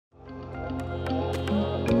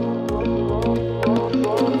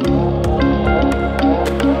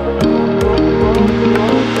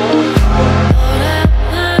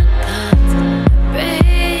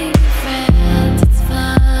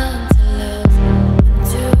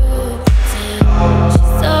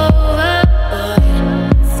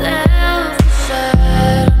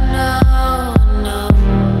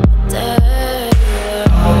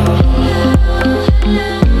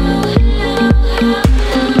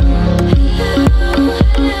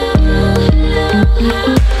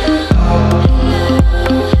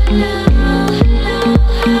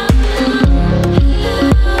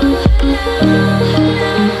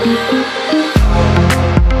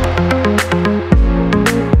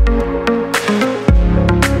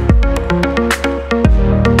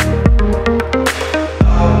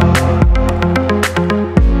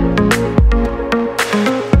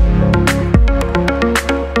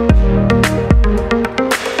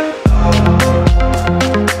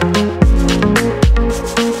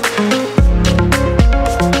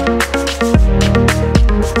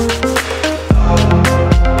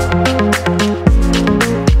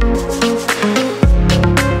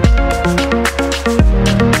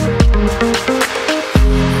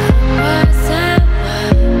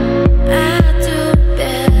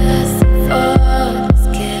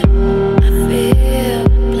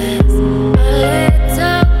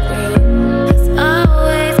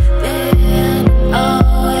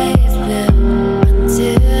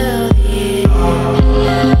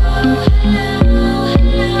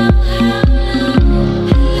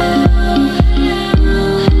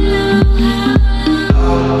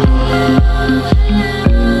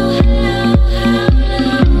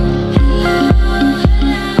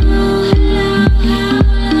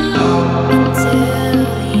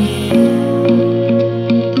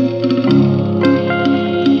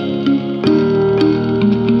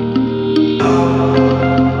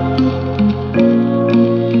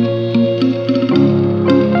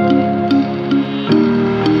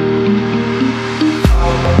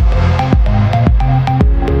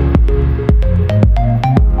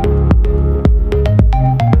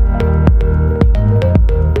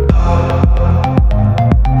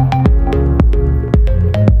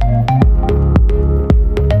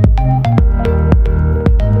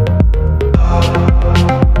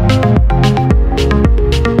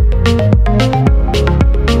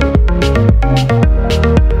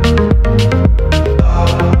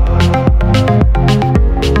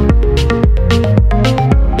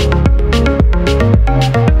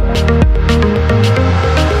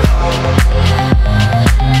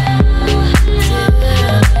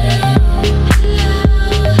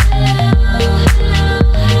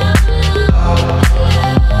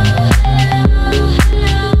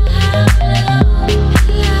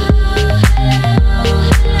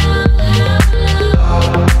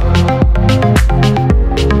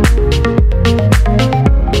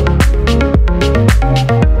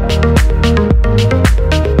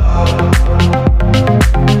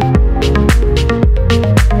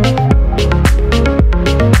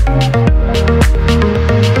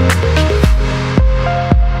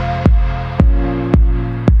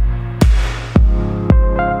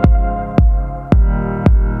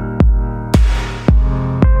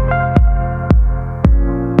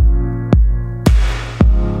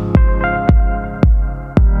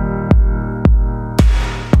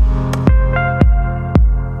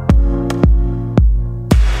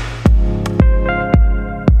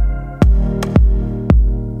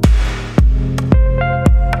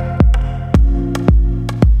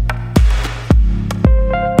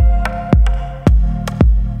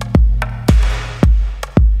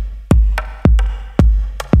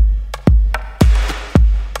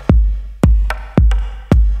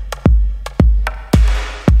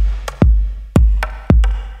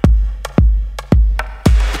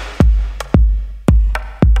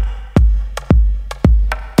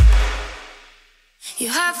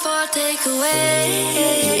takeaway.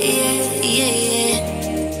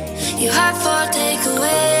 You hot for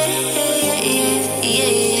takeaway.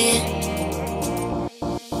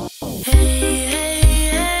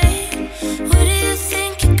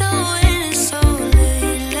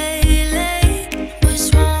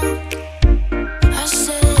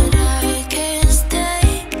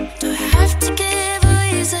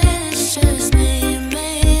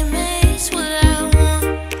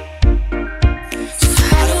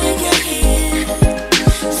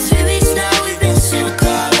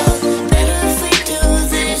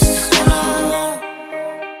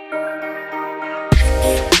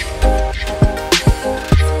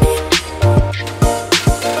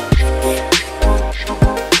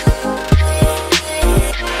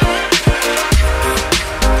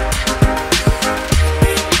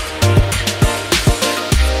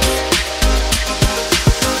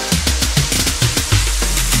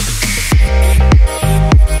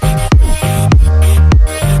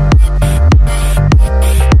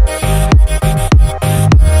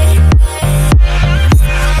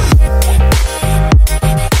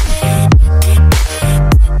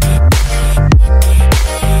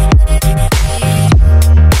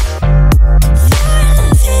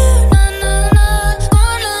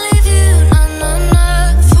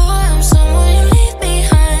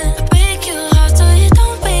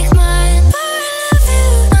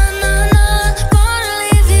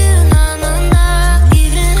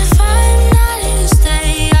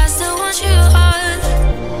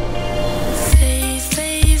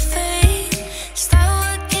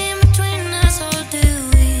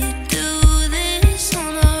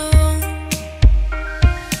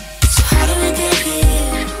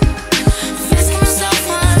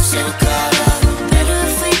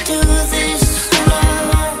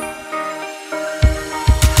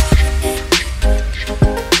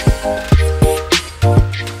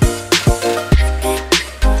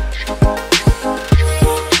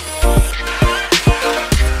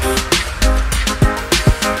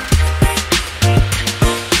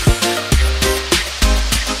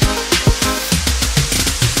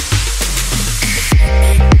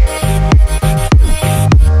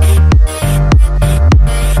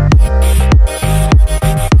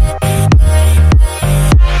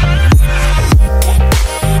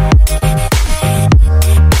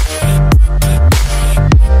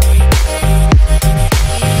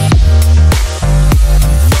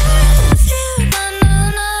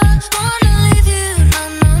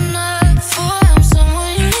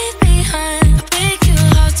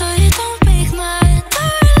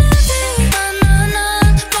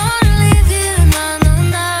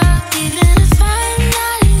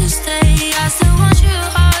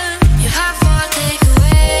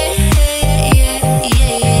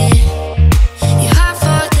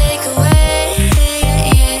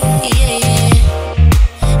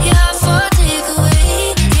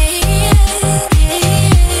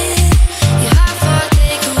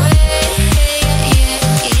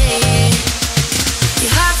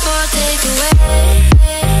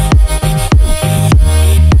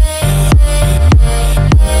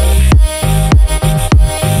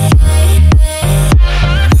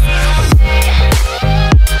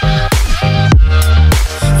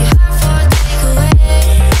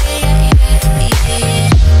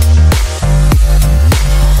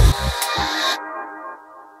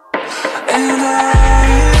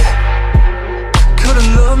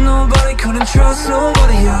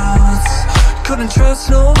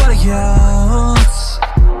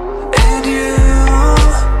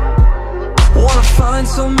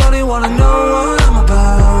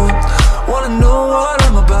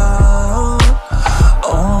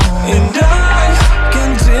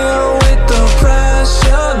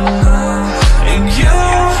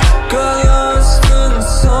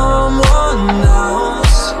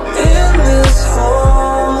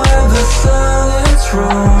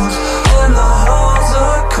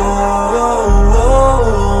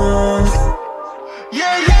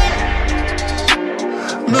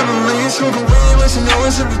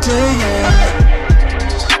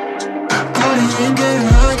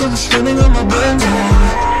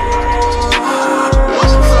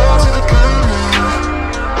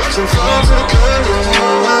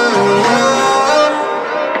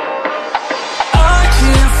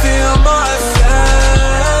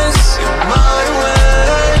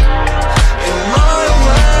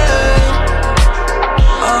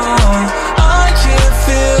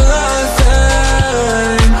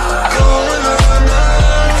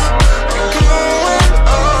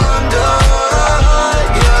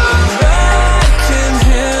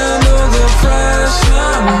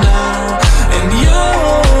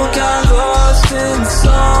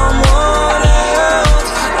 Someone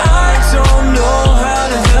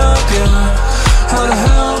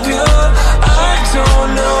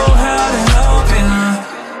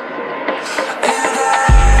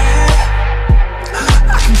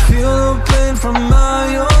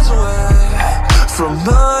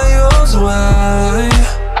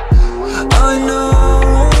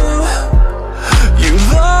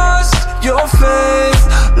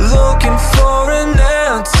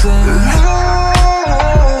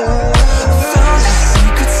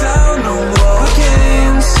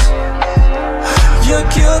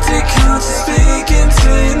take you to speaking to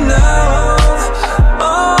you now.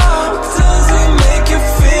 Oh, does it make you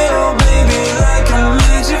feel, baby, like I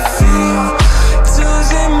made you feel? Does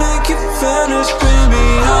it make you vanish, baby?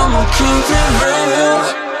 I'ma keep it real.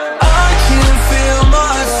 I can feel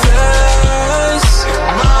my face. You're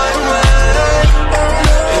right away.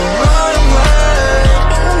 You're right away.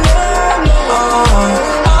 Oh,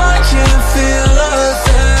 I can feel a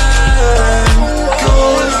thing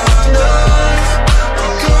going under.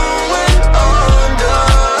 Going under.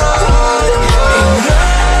 And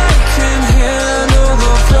I can handle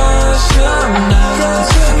the pressure now.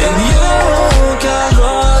 And you got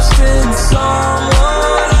lost in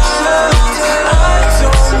someone else. I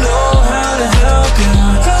don't know how to help you.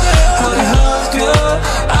 How to help you.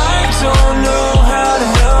 I don't know how to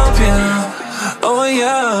help you. Oh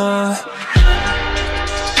yeah.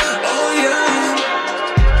 Oh yeah.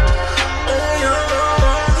 Oh yeah.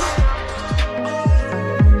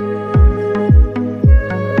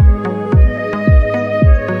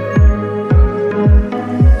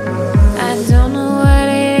 I don't know what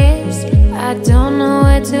it is, I don't know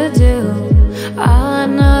what to do. All I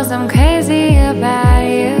know is I'm crazy about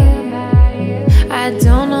you. I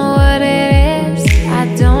don't know what it is, I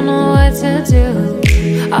don't know what to do.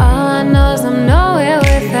 All I know is I'm nowhere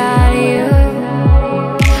without you.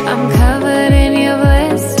 I'm covered in your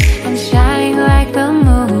bliss and shining like the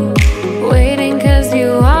moon, waiting 'cause you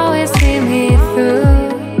always see me through.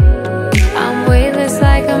 I'm weightless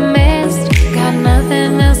like a mist, got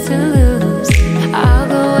nothing else to lose. I'll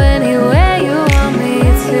go anywhere you want me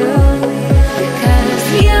to. 'Cause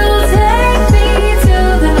you take me to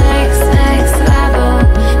the next level,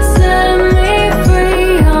 set me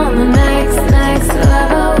free on the next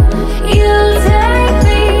level. You take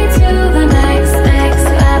me to the next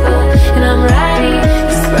level, and I'm ready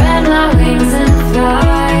to spread my wings and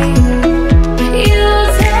fly. You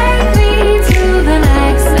take me to the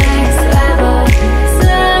next level,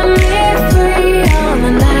 set me free on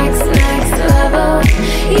the next level.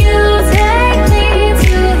 You take me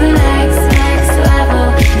to the next level,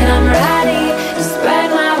 and I'm ready to spread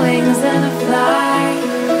my wings and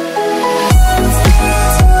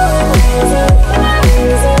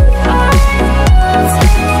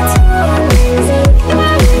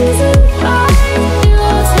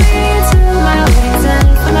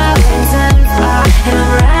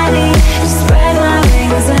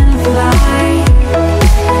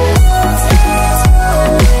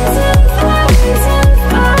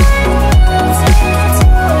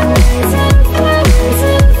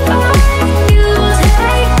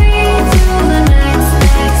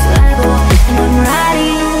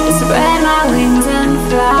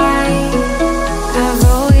fly. I've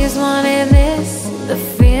always wanted this, the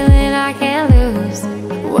feeling I can't lose.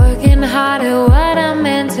 Working hard at what I'm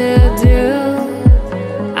meant to do.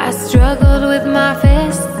 I struggled with my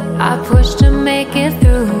fists, I pushed to make it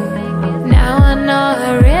through. Now I know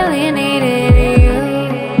I really needed you.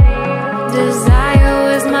 Desire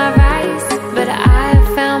was my vice, but I have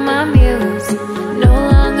found my muse. No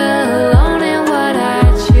longer alone in what I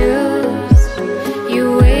choose. You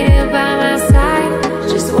waited by my side,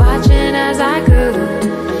 just watching as I grew.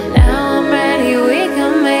 Now I'm ready, we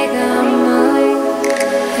can make a move.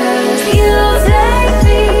 'Cause you take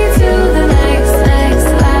me to the next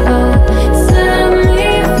level, set me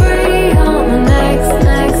free on the next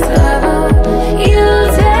level. You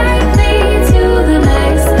take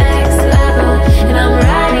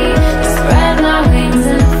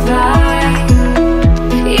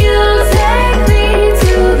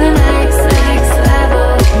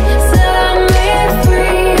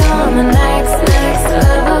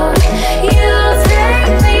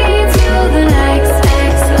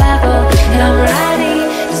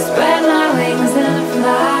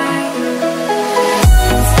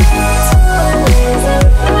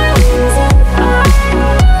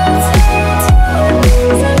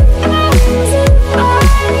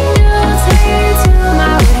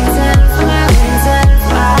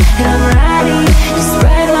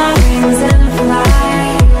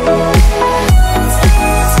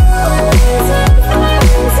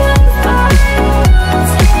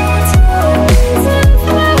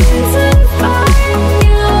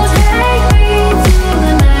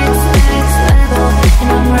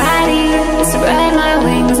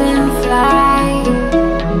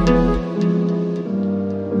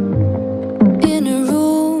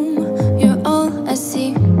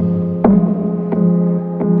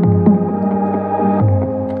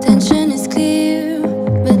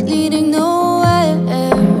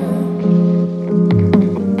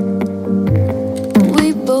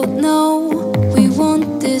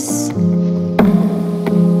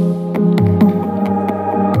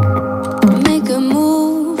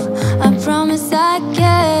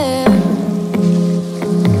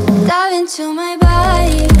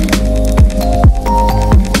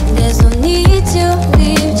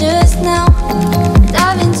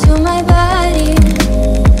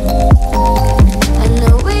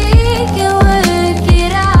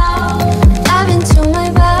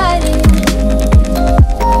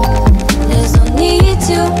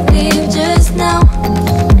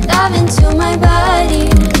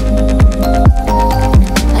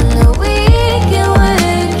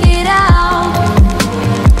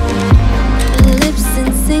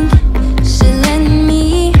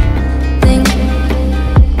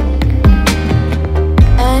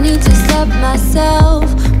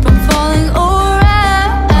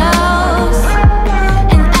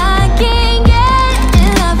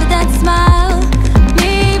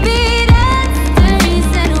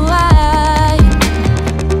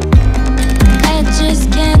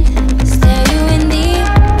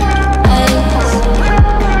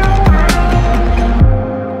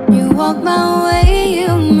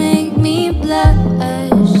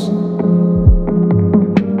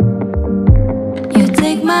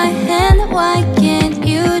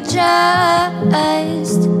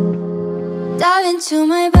just dive into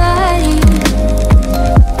my body.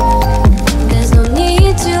 There's no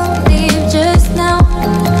need to leave just now.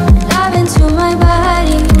 Dive into my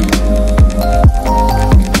body.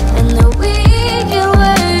 And then we can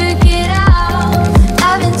work it out.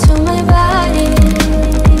 Dive into my body.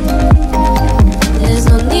 There's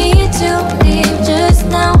no need to leave just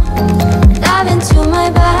now. Dive into my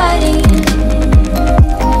body.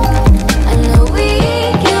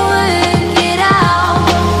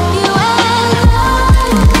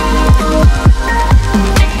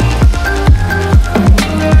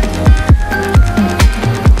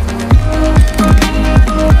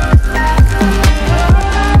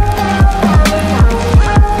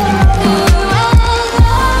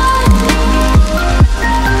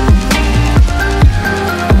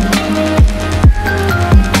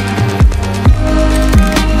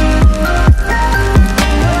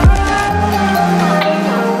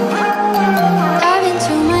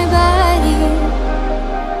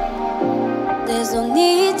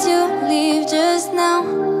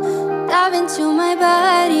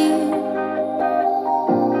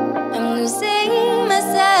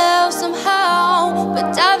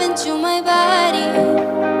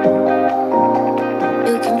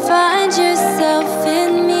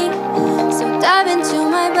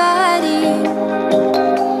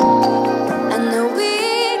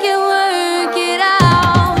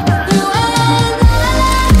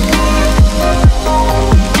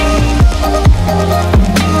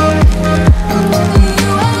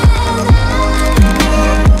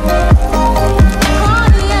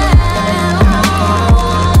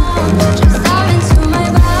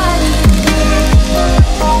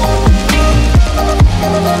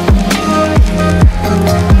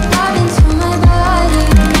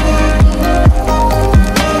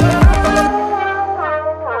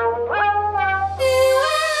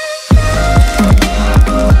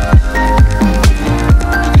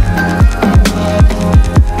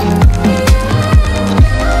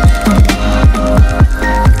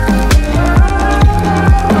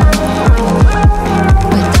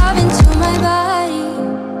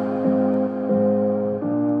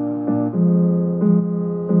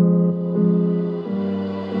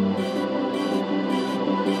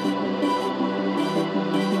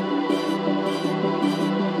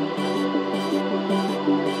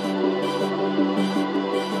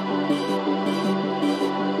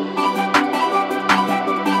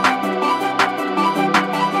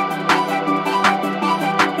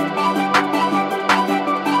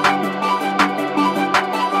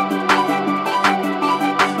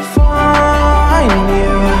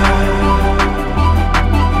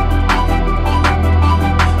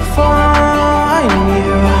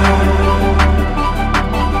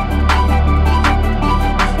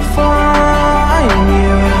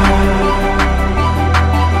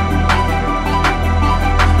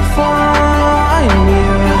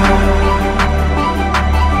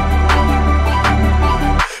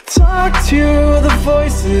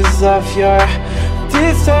 Of your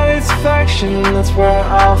dissatisfaction, that's where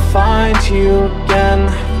I'll find you again.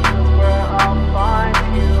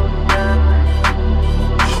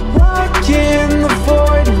 Walking the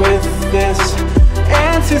void with this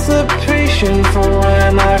anticipation for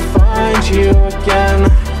when I find you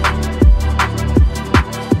again.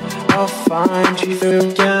 I'll find you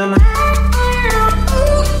again.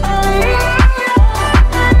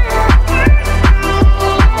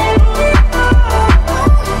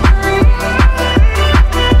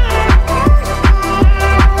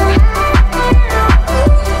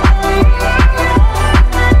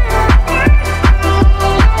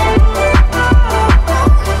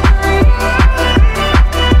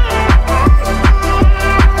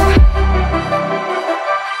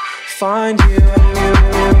 Find you.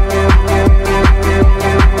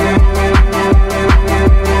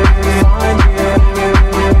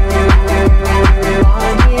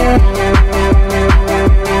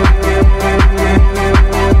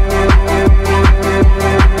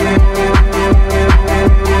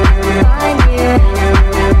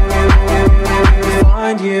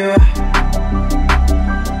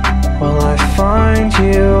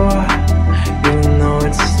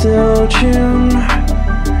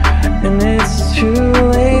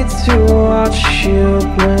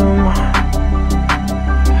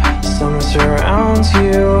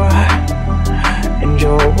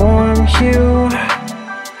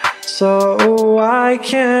 So why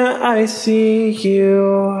can't I see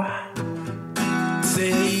you?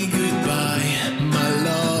 Say goodbye, my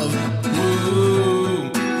love. Ooh,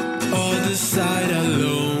 all the side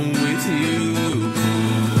alone with you.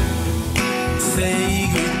 Say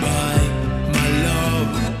goodbye, my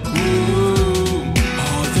love.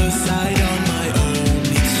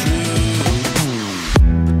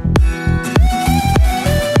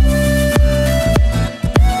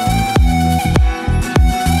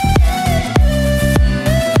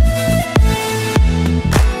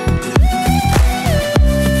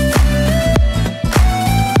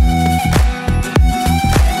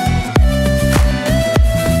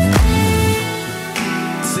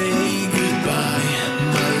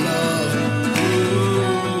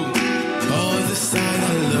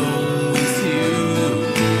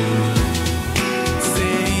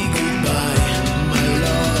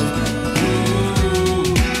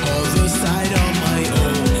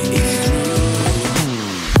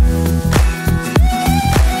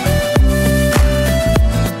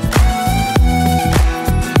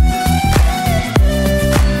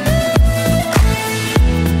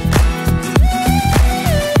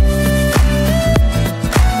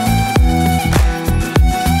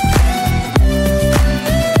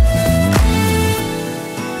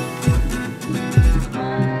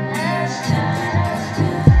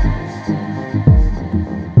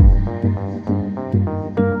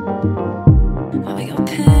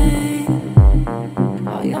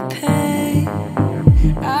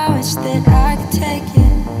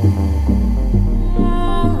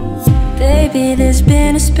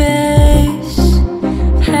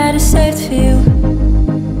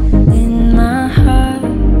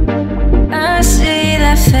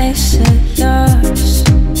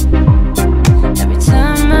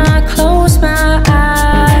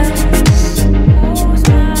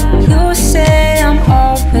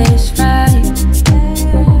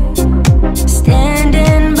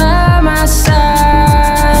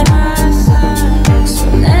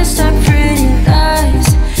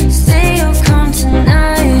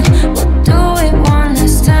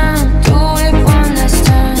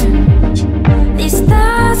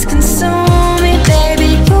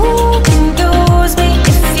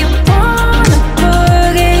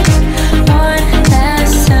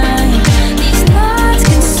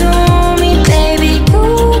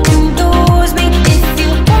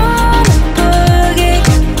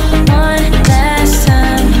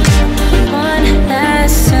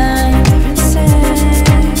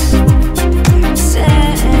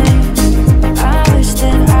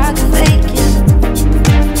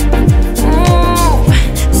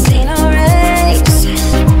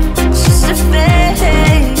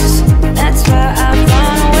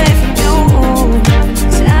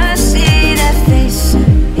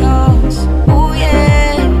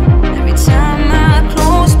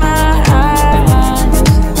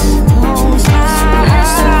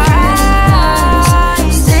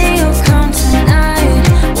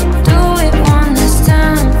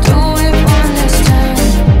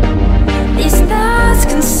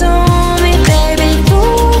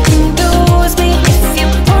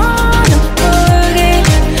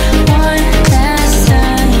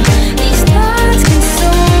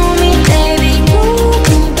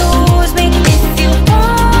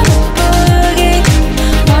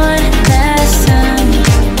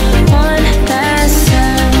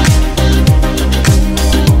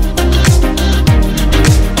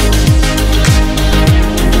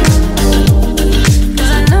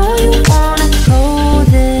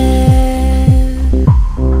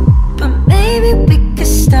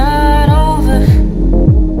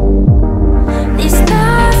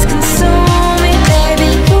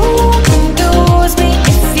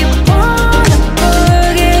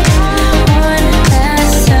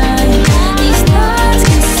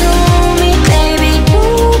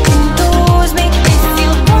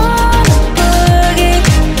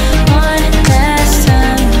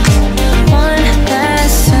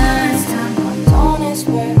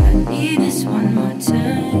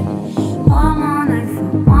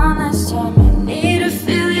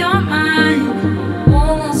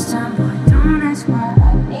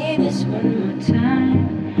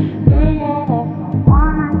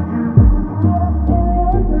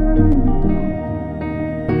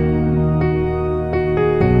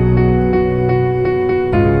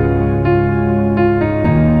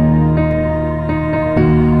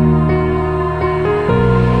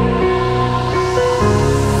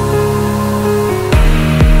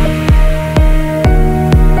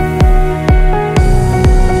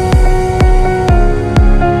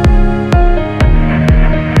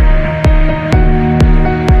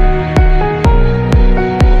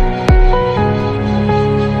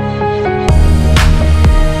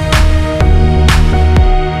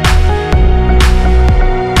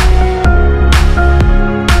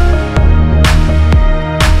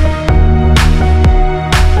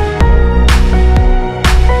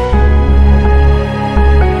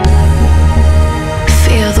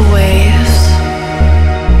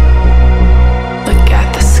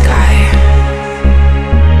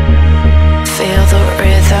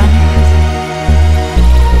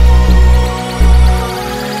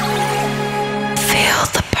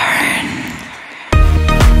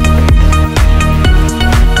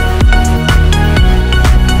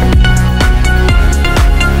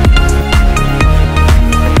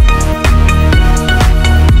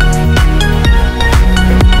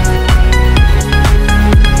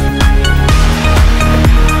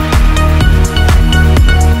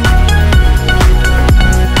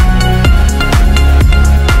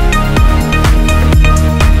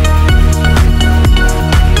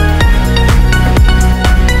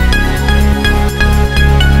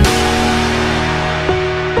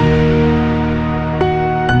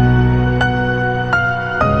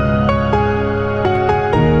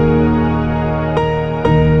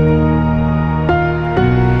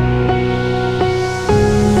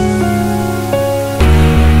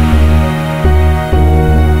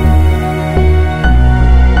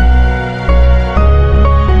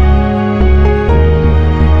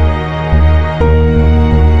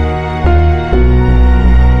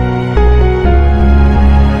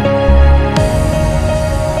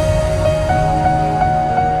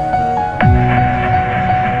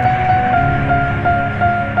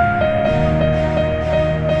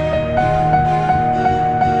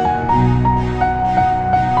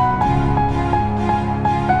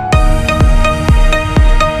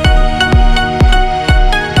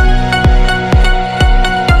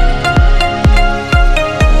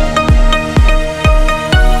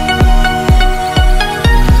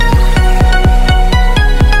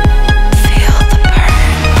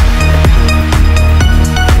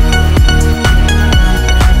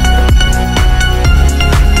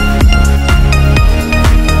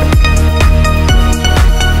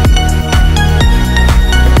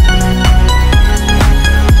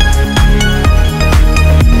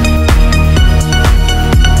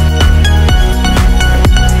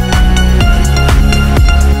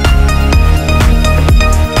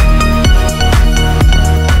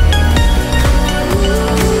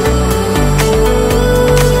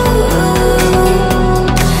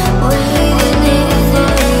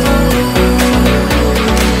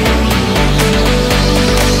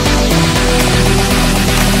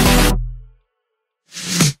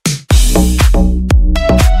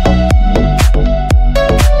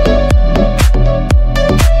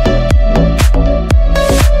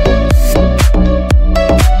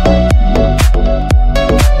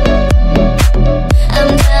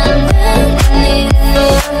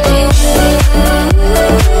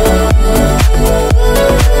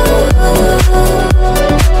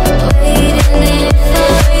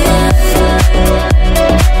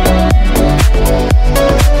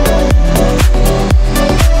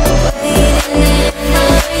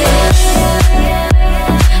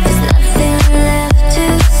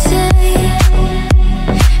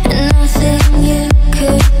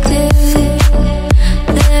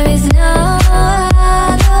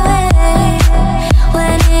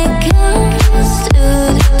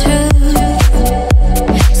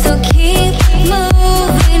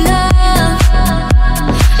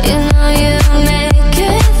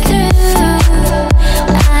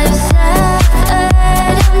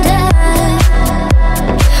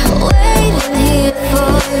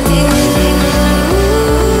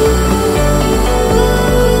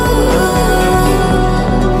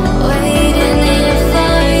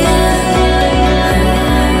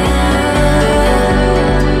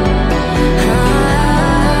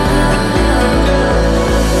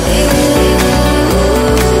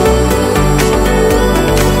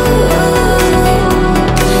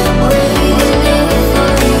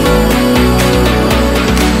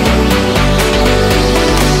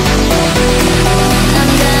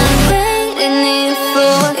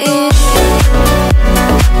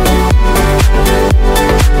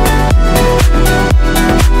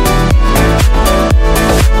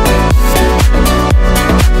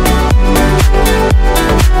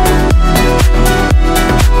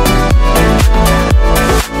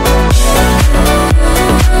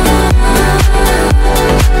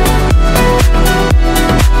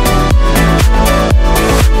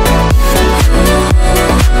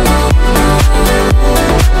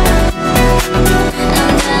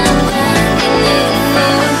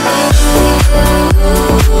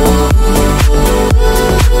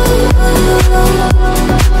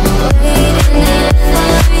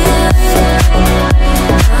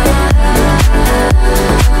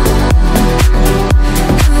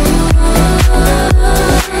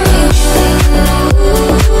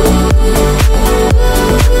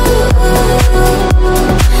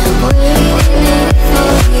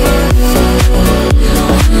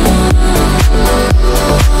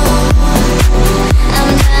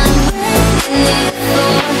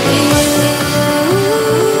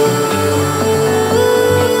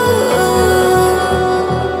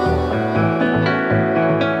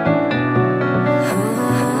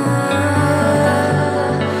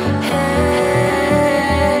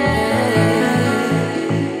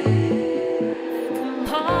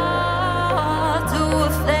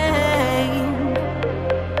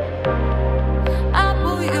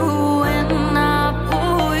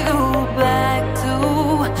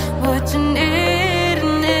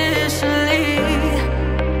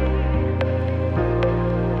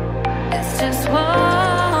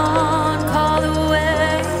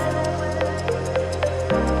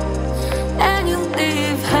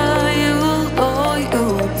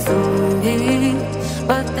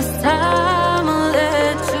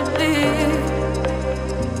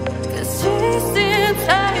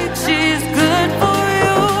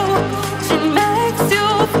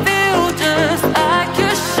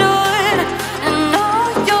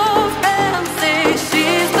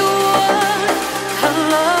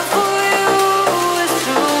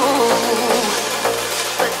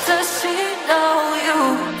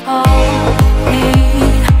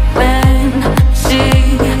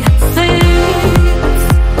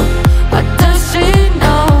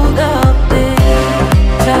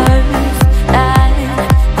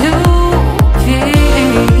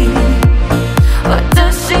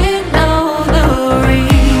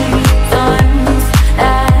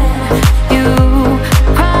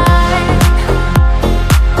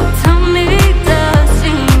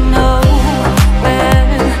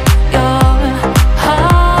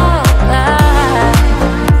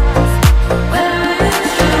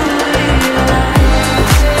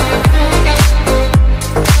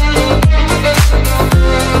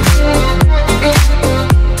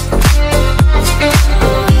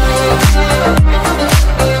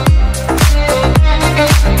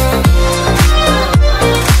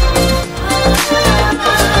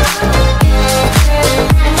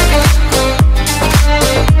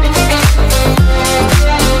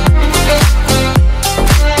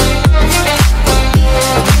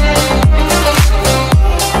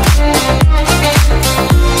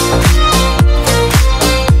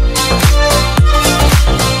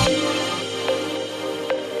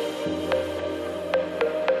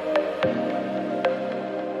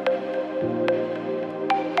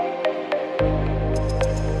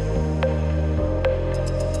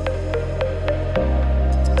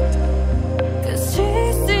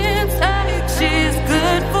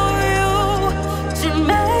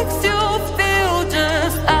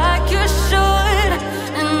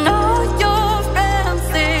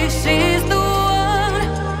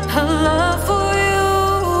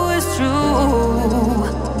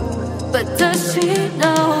 she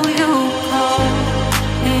know you call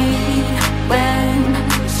me when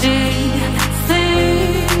she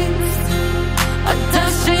sleeps? Or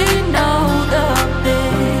does she know the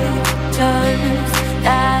pictures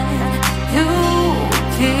that you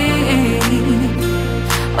keep?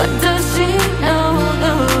 Or does she know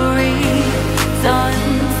the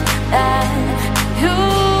reasons that you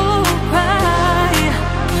cry?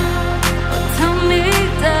 Or tell me,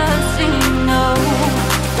 does she know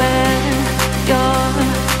where your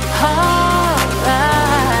heart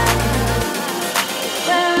lies?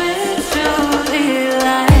 Where it truly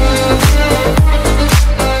lies.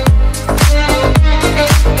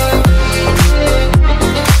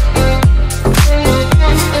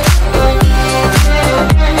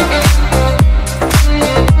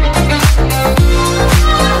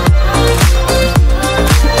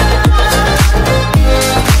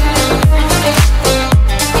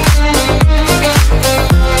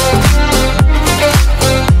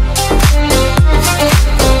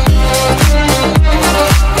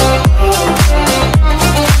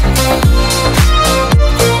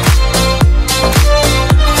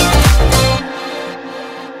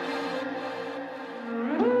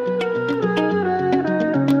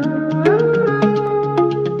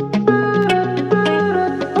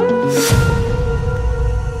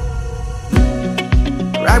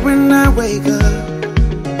 Right when I wake up,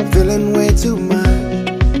 feeling way too much,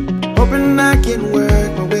 hoping I can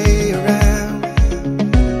work my way around.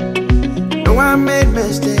 Know I made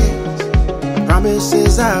mistakes,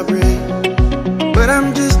 promises I break, but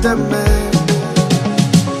I'm just a man.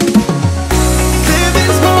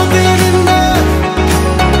 Living's more than enough.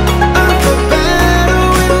 I'm for battle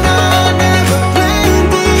when I never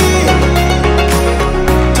planned it.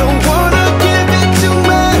 Don't wanna give it too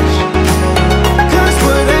much, 'cause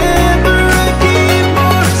whatever I give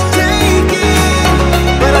more is taken.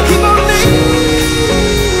 But I keep on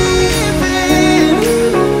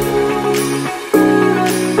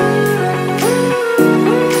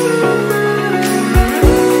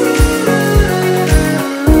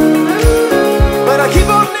but I keep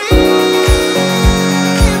on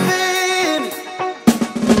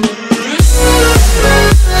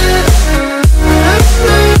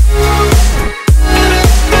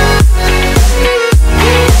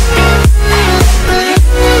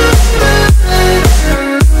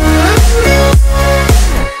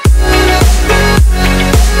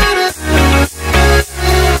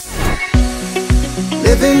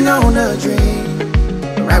living on a dream,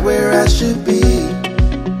 right where I should be.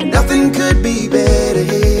 Nothing could be better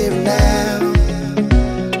here and now.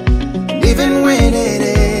 And even when it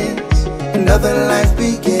ends, another life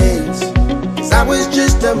begins. 'Cause I was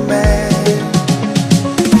just a man.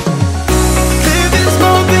 Living's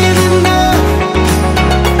more than enough.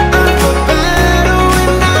 I'm for battle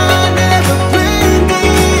when I never planned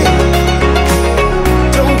it.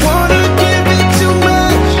 Don't wanna give it too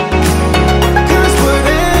much, 'cause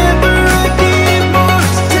whatever I give more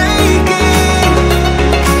is taken.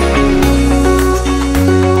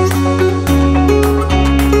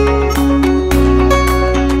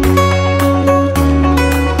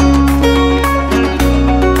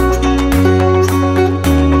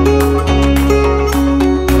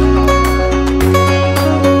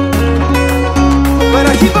 But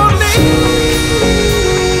I keep on living.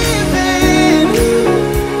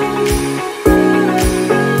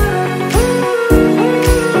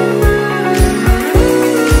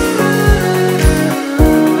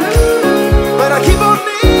 But I keep on living.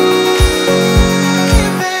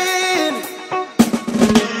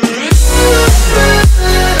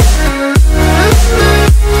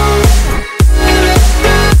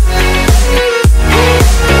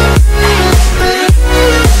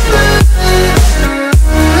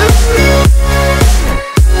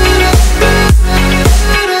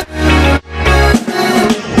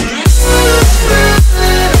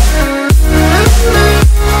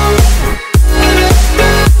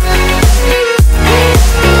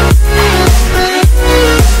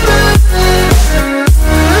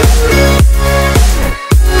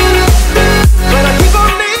 But I keep on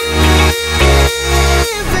living.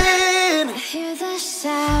 I hear the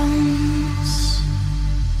sounds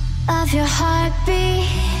of your heartbeat.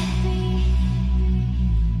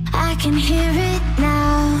 I can hear it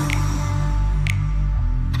now.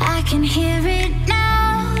 I can hear it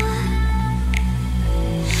now.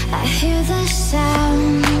 I hear the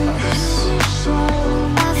sounds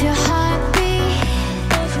of your heartbeat.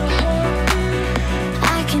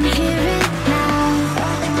 I can hear it now.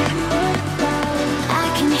 I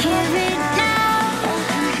can hear it now.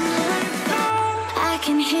 I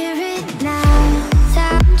can hear it now.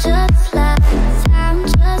 Sound just like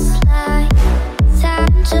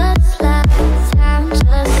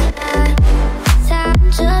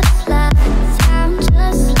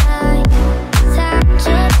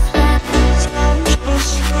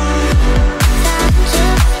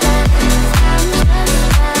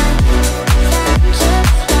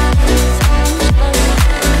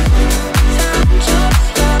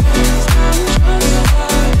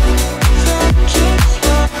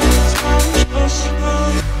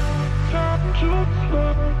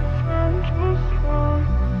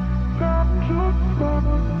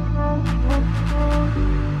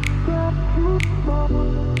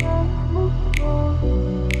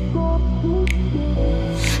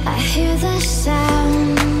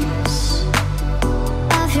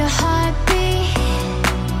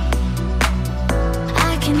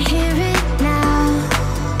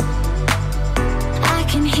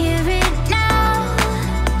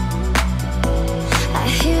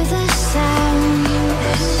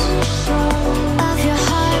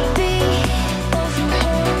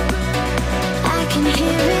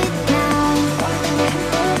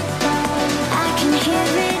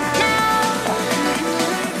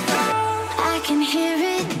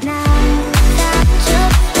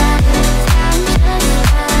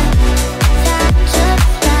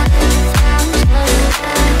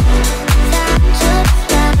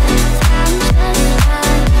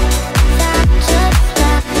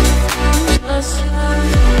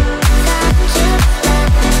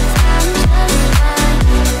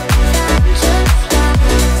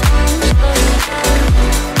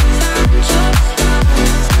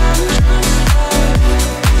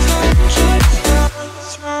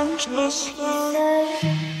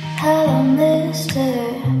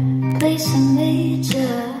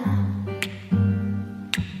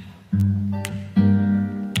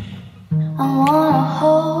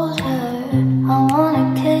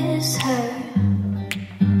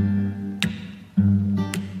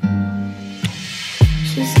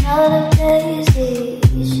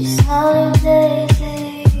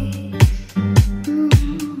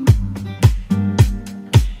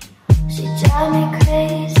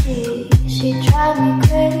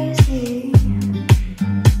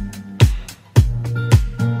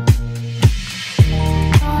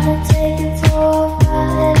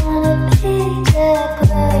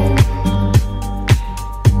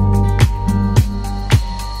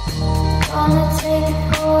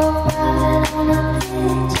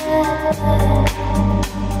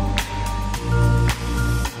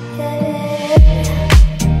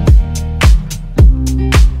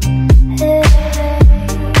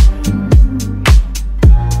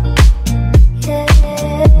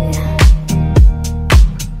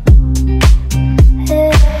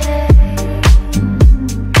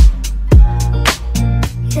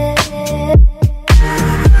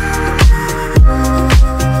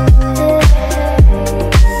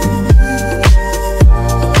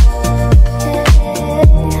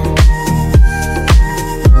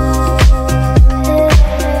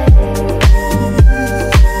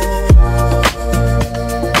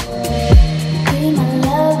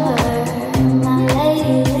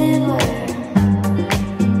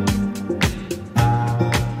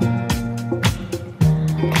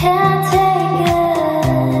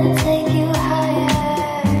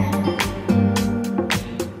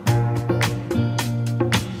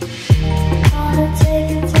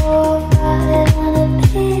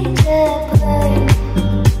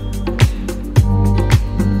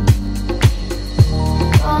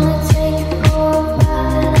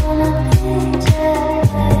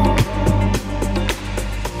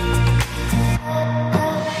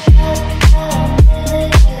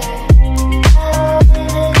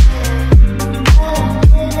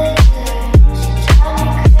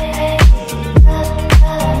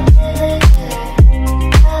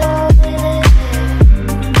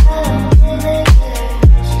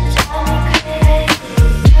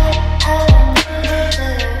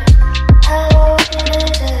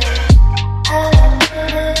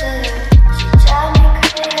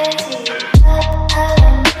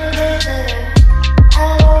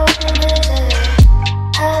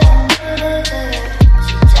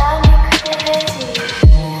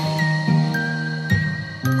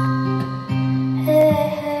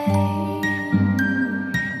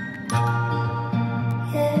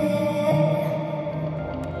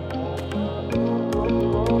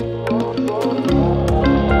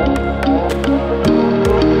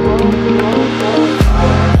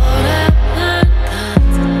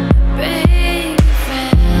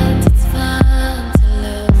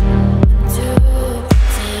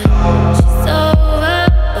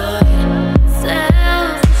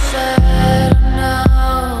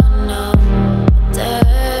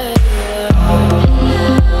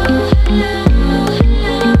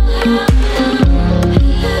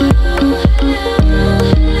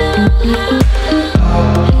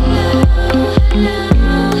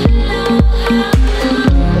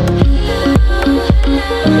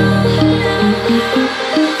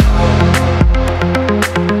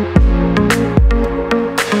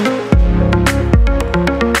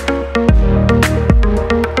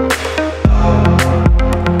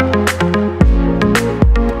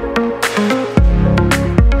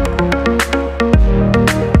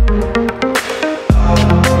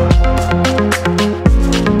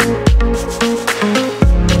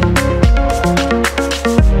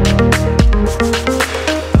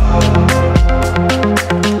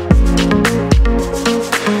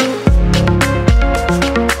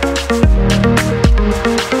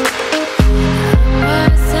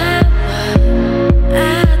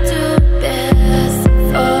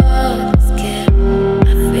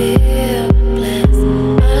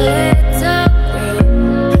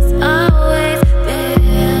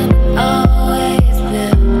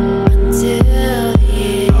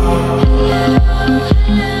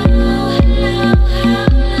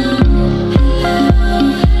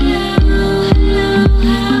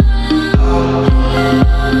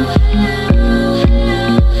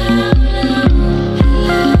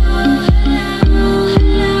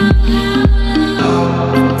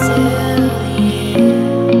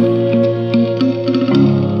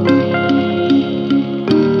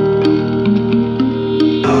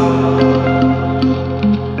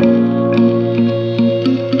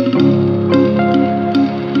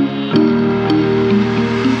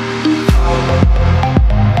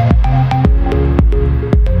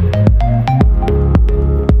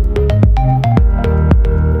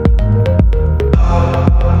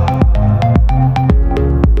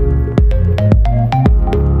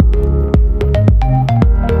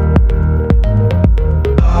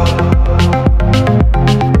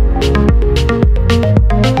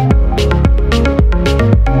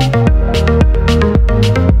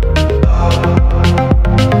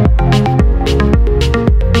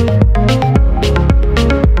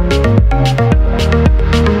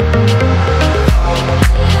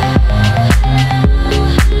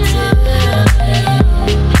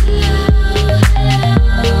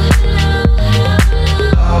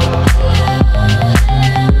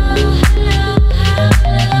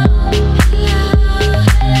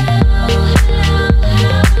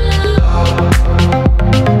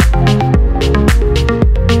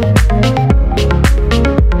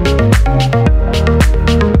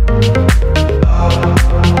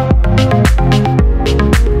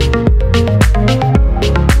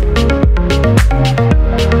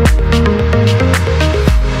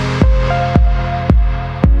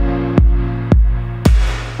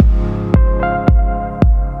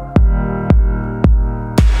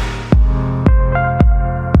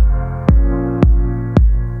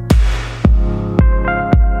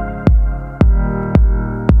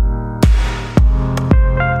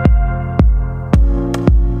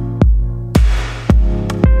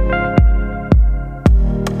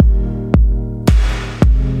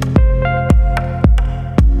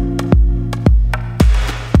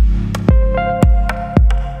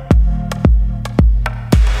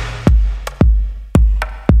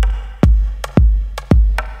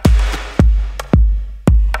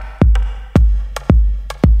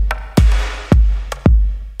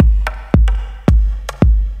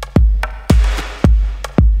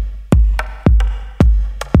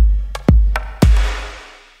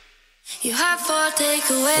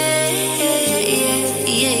takeaway.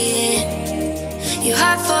 You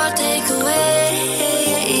hot for takeaway.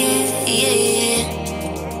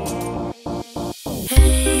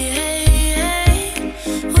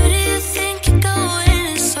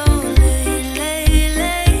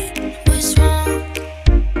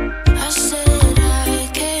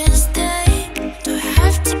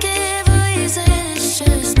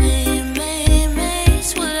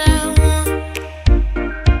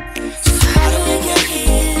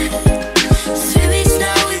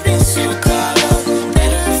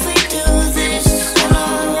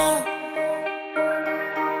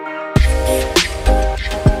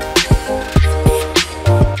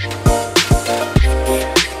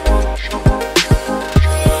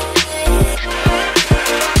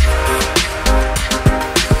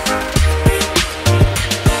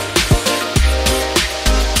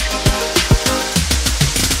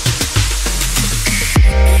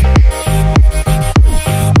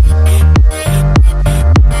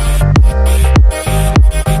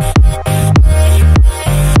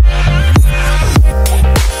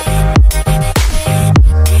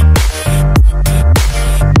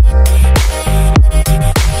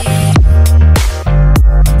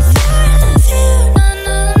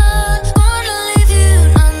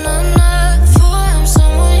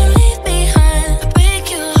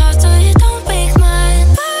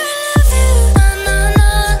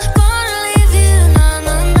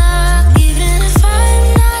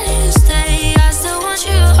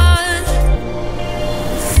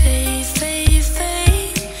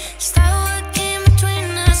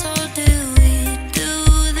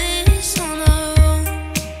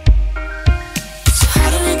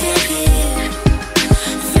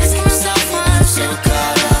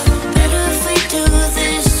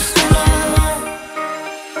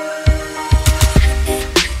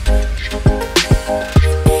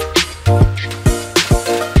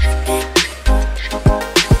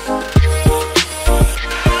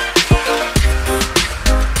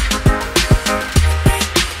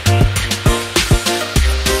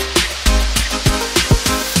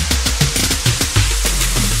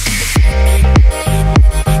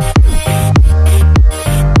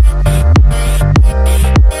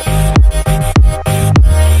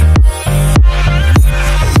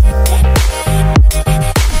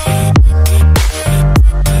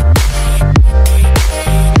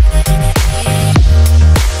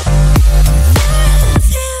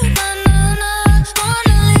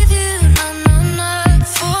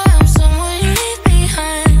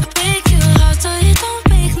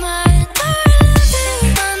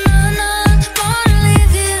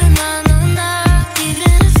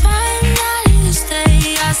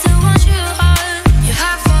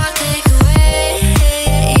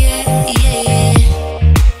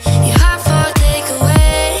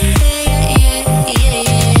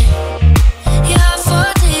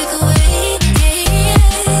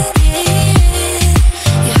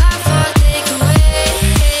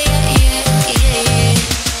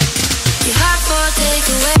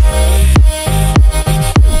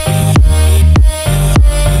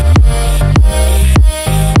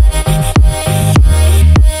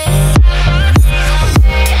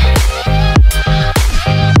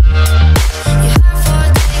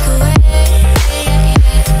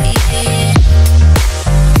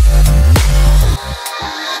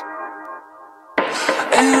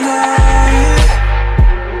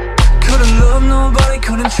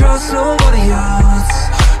 trust nobody else.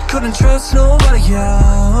 Couldn't trust nobody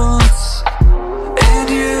else. And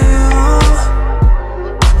you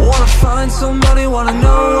wanna find somebody, wanna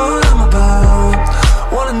know what I'm about,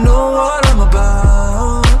 wanna know what I'm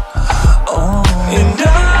about. Oh. And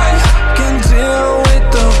I can deal with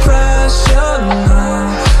the pressure now.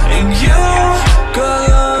 And you got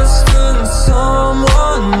lost in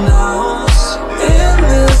someone else. In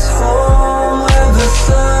this home where the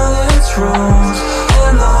silence rolls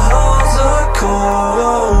and the halls are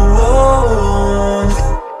cold.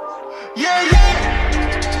 Yeah, yeah.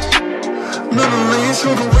 Memories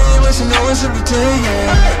from the way when she knows every day,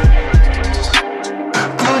 yeah.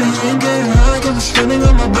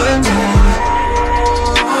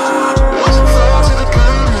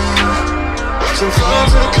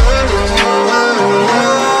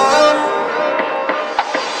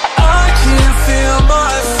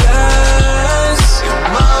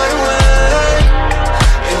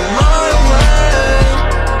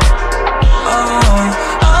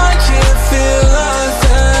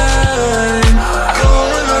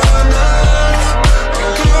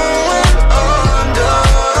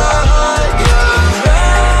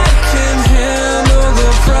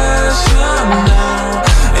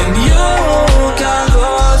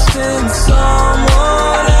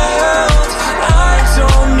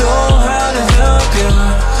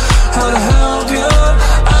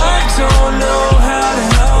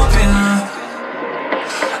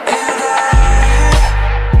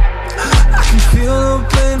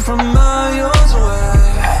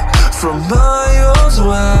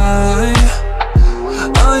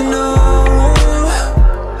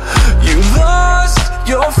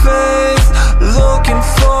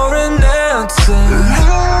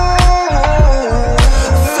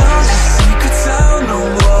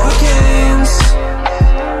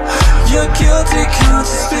 guilty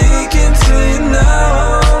conscience speaking to you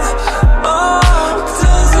now. Oh,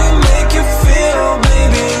 does it make you feel,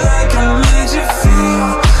 baby, like I made you feel?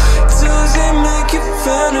 Does it make you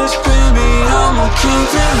vanish, baby? I'ma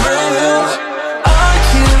keep it real. I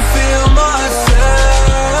can feel my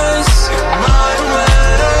face in my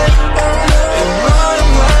way, in my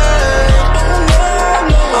way.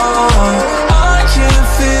 Oh, I can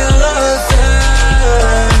feel a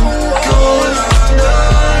thing going under,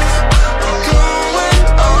 going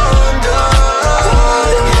under.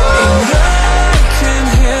 And I can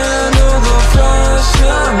handle the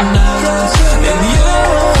pressure now. And you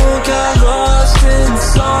got lost in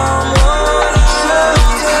someone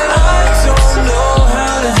else. I don't know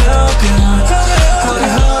how to help you, how to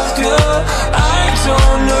help you. I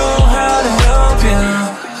don't know how to help you.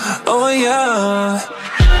 Oh yeah,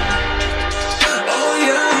 oh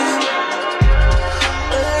yeah,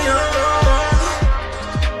 oh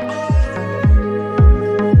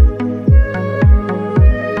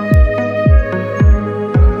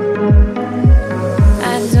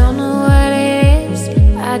I don't know what it is,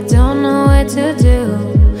 I don't know what to do.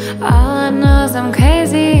 All I know is I'm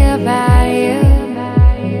crazy about you.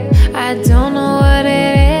 I don't know what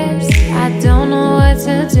it is, I don't know what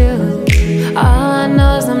to do. All I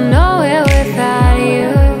know is I'm nowhere without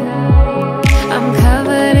you. I'm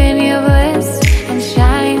covered in your bliss and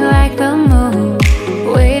shining like the moon,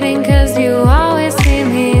 waiting 'cause you always see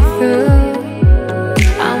me through.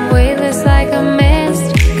 I'm weightless like a mist,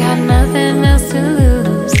 got nothing else to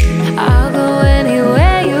lose. I'll go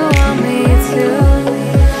anywhere you want me to.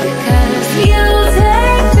 'Cause you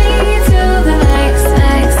take me to the next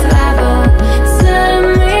level, set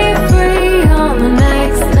me free on the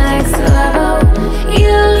next level.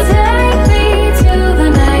 You take me to the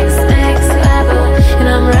next level, and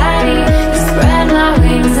I'm ready to spread my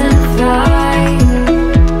wings and fly.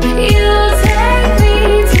 You take me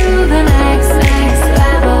to the next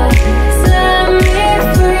level, set me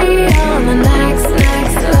free on the next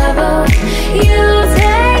level. You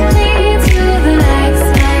take me to the next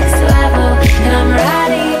level, and I'm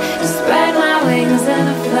ready to spread my wings and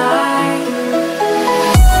fly.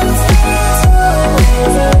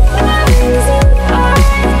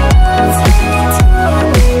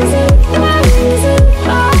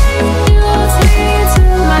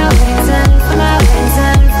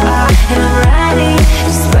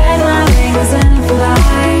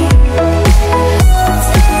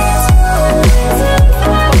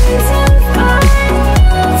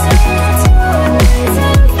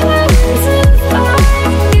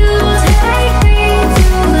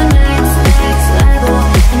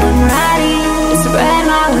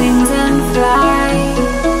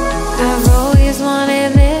 I've always wanted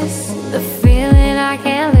this, the feeling I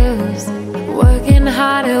can't lose. Working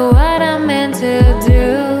hard at what I'm meant to do.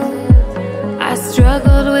 I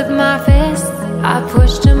struggled with my fists, I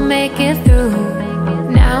pushed to make it through.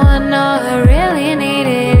 Now I know I really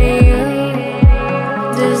needed you.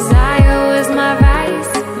 Desire was my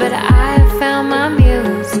vice, but I have found my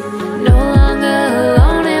muse. No longer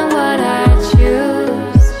alone in what I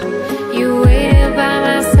choose. You waited by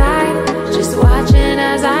my side, just watching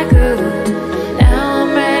as I grew. Now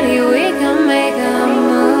I'm ready, we can make a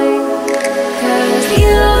move. 'Cause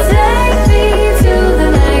you take me to the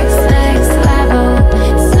next level,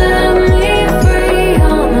 set me free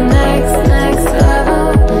on the next level.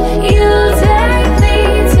 You take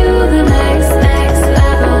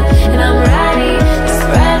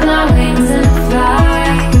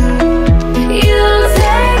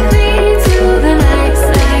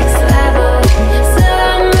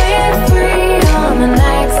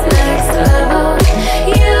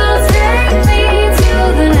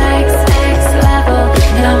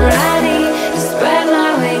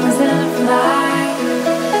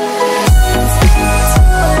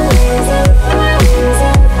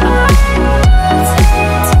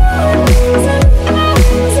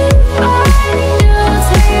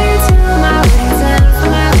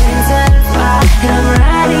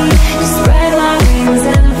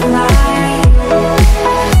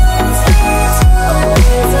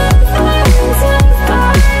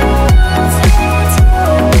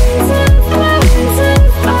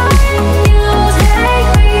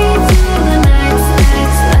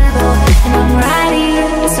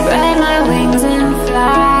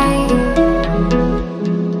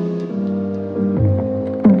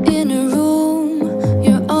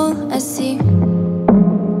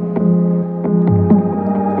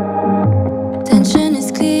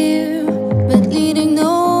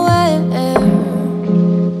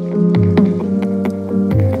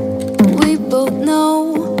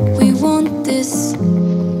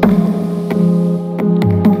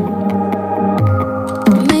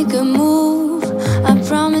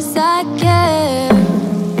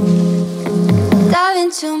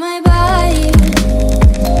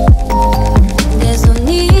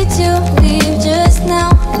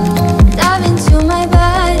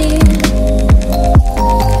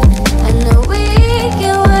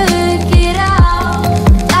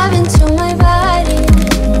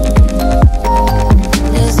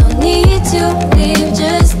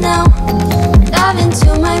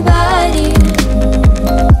body.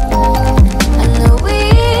 I know we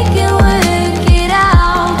can work it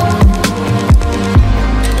out.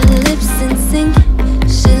 Lips in sync,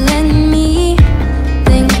 she let me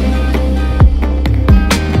think.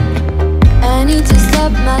 I need to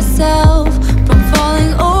stop myself from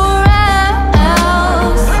falling over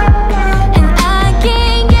else. And I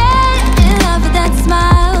can't get in love with that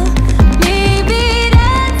smile. Maybe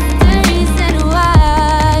that's the reason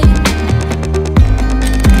why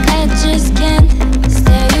I just can't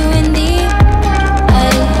stare you in the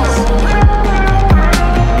eyes.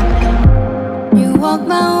 You walk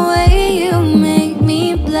my way, you make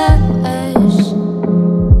me blush.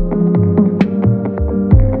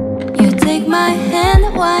 You take my hand,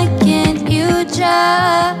 why can't you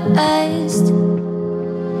just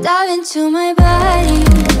dive into my body?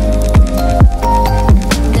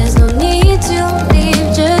 There's no need to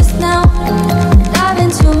leave just now. Dive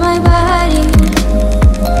into my body.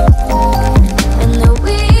 I know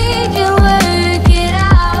we can work it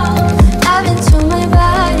out. Dive into my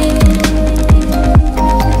body.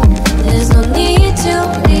 There's no need to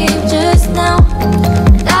leave just now.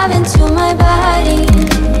 Dive into my body.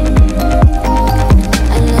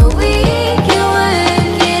 I know we can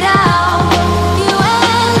work it out. You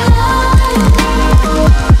and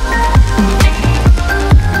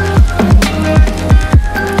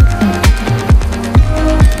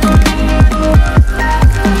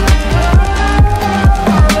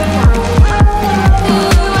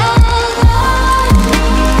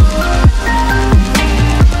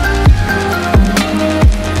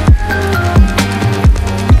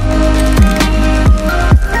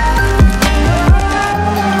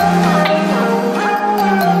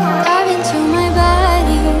dive into my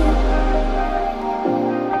body.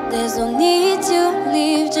 There's no need to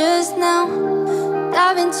leave just now.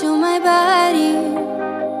 Dive into my body.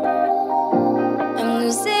 I'm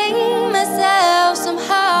losing myself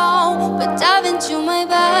somehow, but dive into my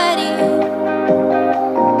body.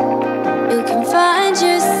 You can find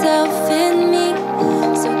yourself in me,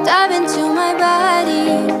 so dive into my body.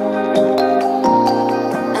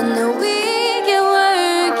 I know we can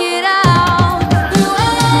work it out. You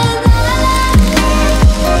and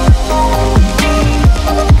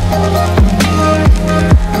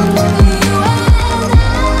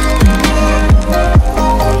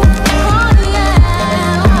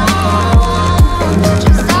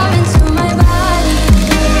just dive into my body.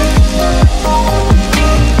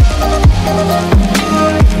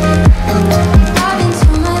 Dive into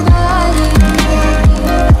my body.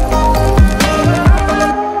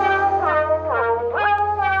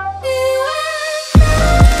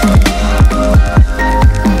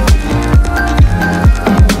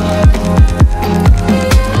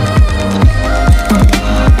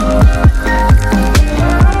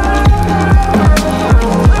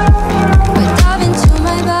 Dive into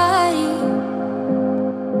my body.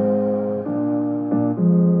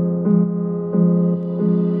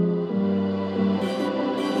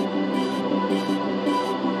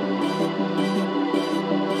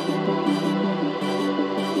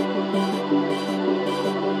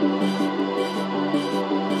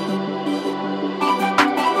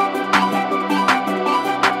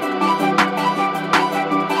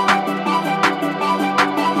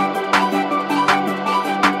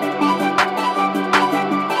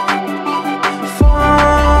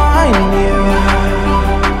 Find you.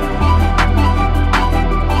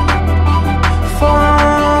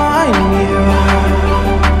 Find you.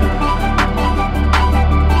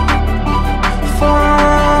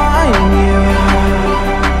 Find you.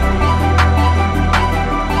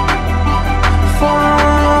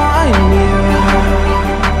 Find you.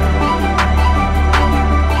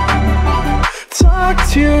 Talk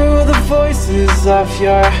to the voices of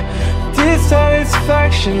your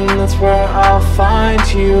dissatisfaction. That's where I'll find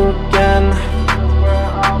you again.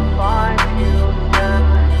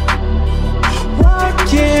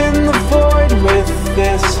 Walk in the void with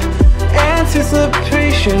this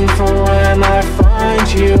anticipation for when I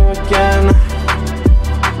find you again.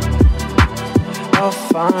 I'll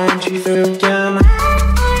find you again.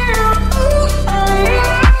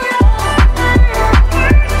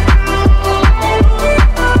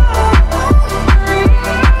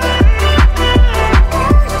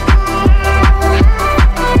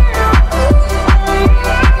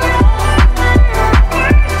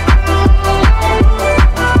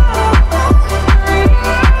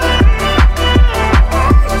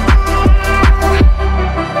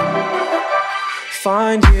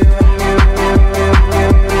 Find you.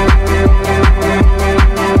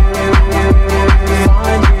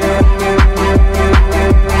 Find you.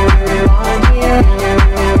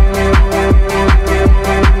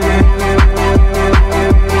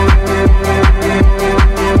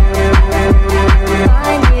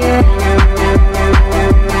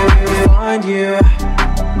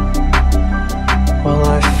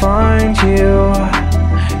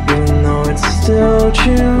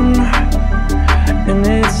 approaching, and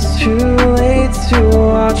it's too late to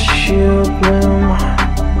watch you bloom.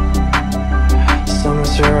 Summer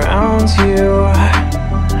surrounds you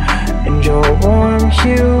and your warm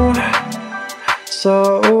hue,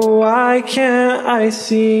 so why can't I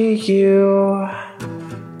see you?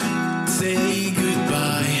 Say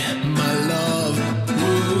goodbye, my love.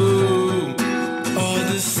 Woo. All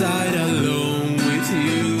the side alone with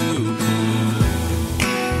you.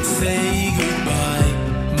 Say goodbye,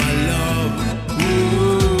 my love.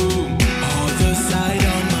 Woo. All the side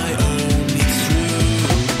on my own, it's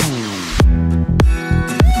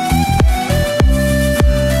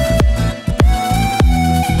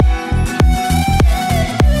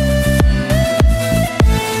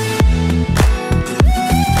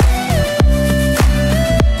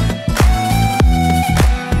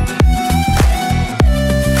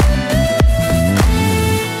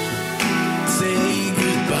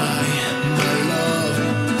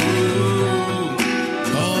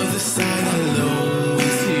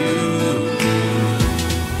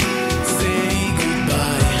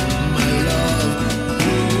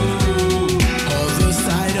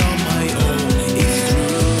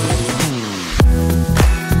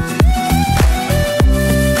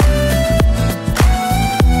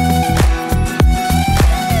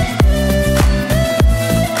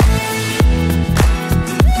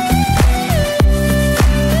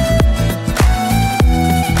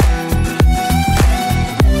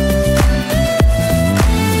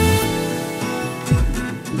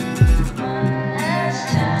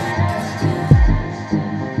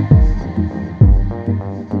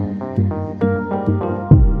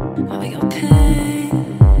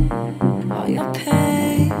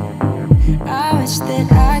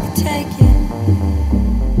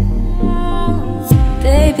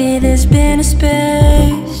there's been a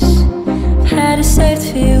space I've had a safe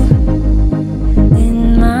feel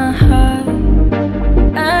in my heart.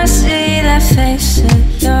 I see that face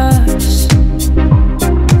of yours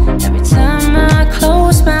every time I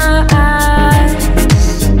close my eyes.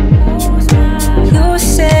 You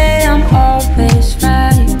say I'm always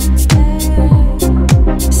right,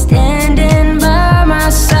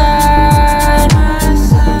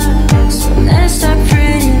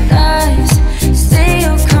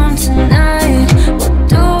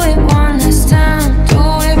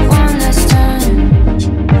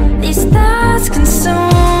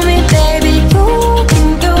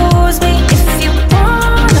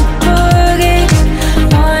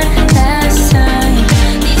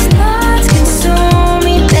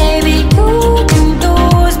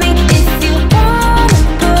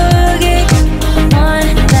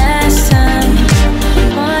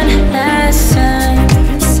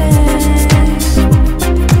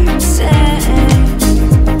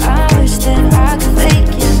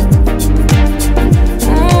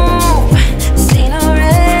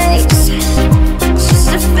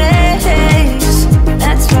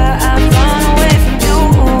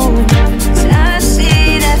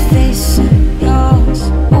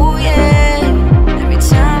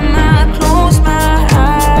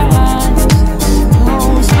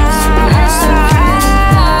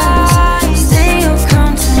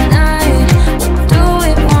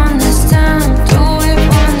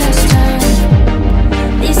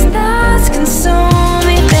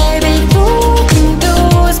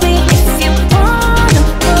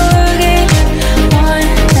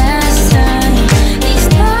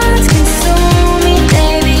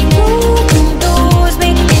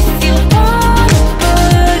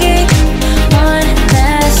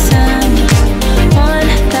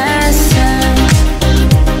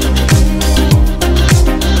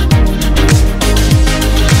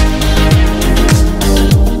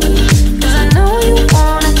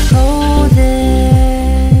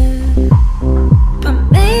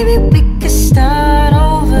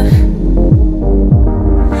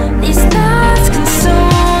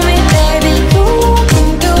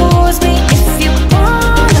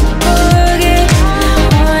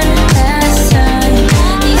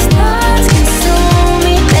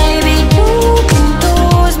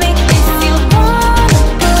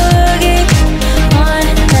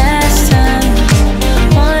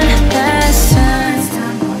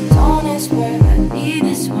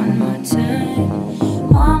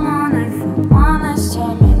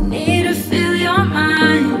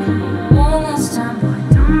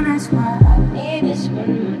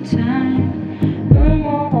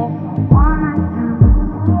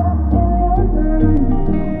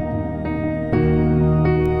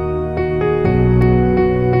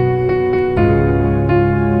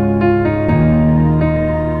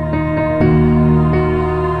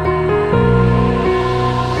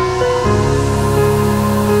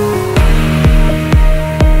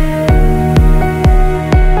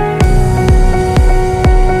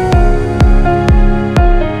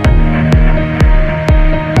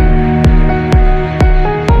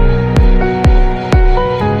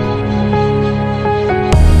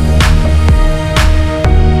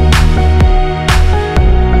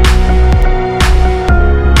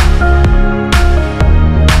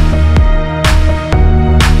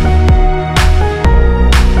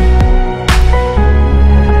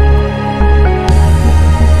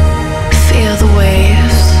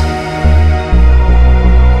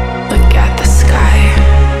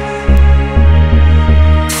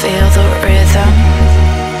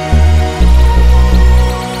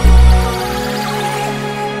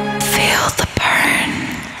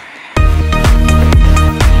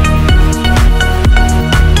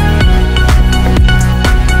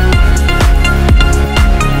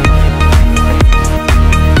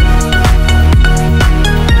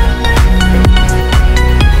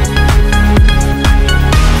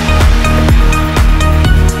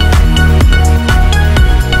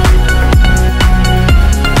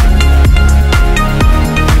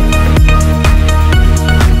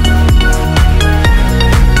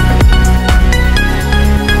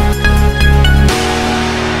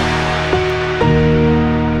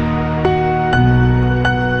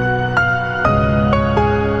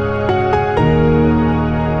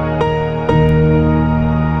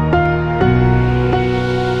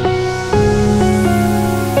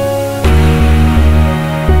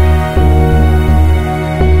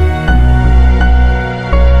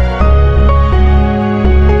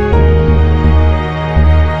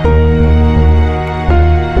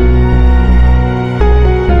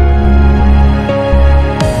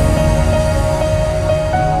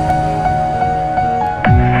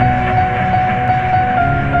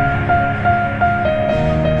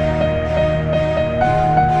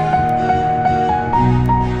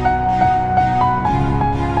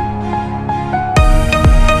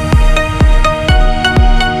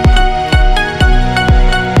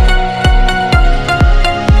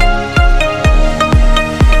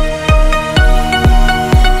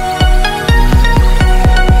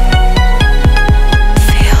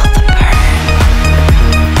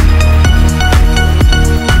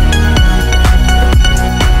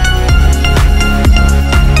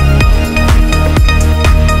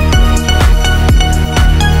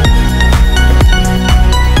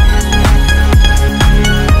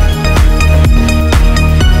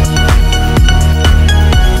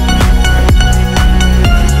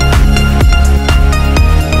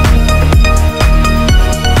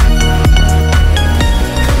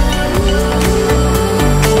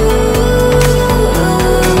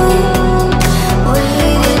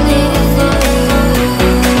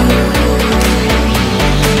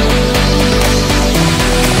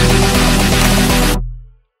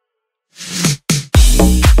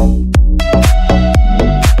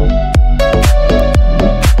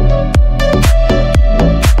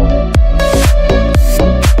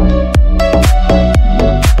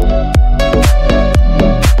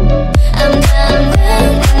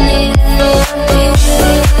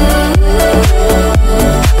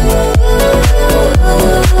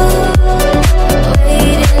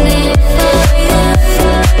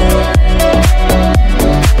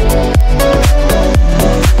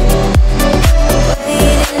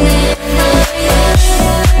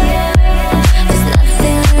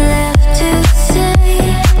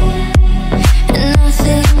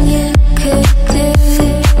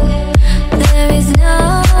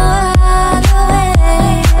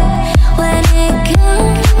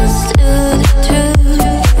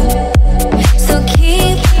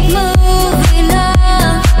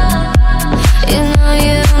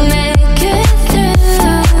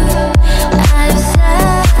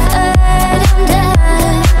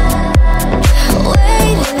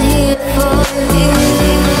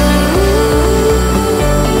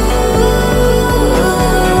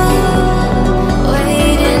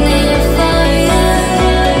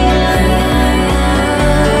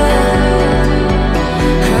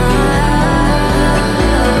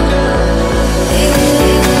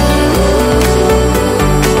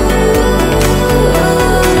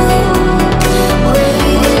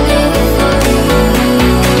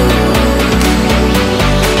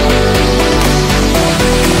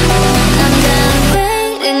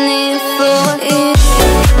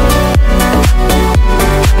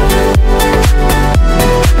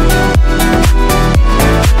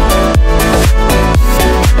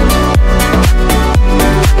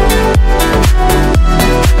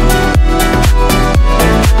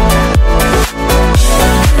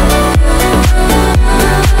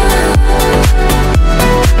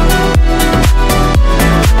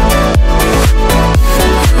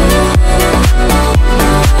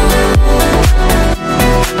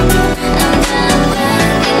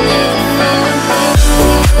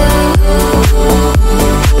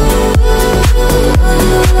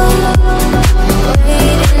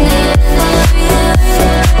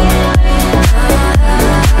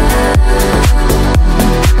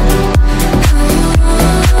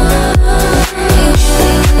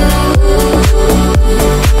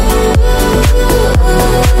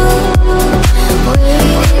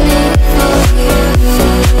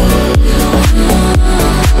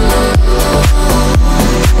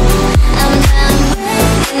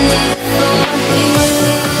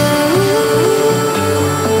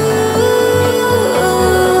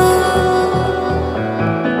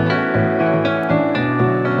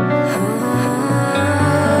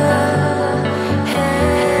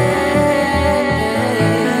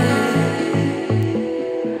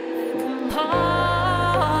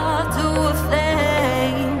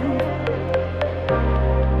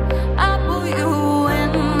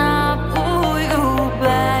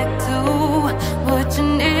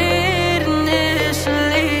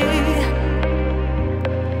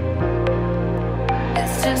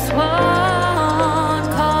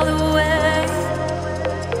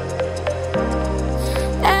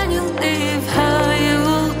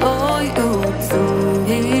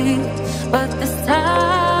 but this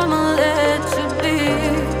time I'll let you be.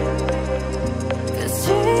 'Cause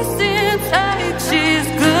she seems like she's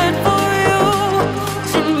good for you.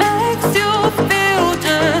 She makes you feel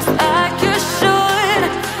just like you should.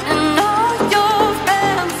 And all your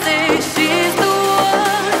friends say she's the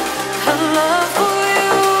one. Her love for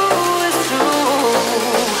you is true.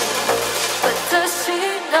 But does she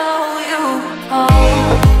know you call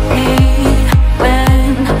me when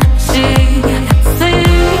she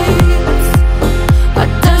sleeps? Or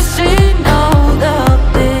does she know the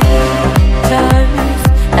pictures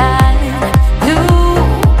that you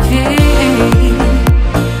keep?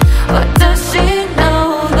 Or does she know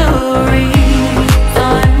the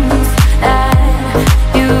reasons that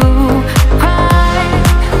you cry?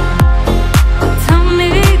 Tell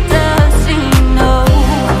me, does she know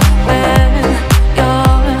where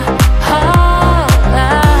your heart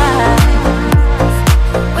lies?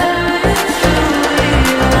 Where it truly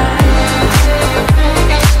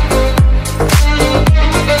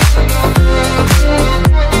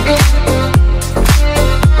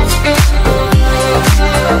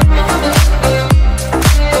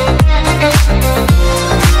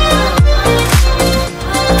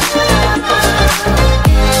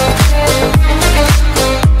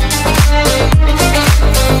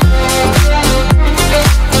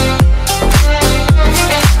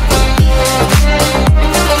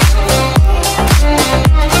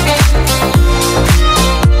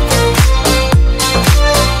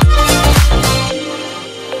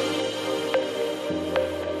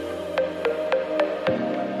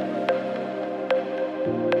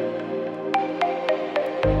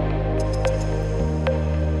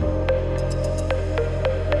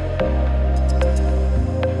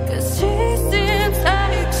Cause she seems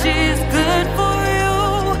like she's good for you.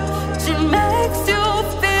 She makes you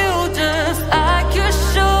feel just like you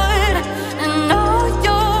should. And all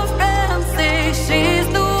your friends say she's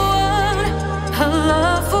the one. Her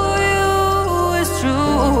love for you is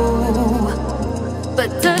true. But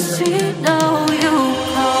does she know you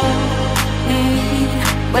call me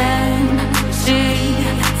when she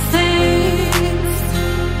sleeps?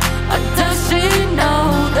 Or does she know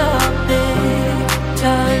the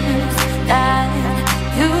pictures that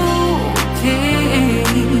you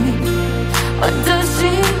keep? Or does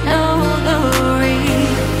she know the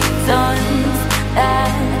reasons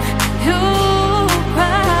that you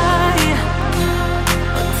cry?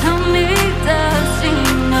 Tell me, does she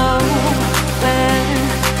know where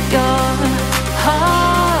your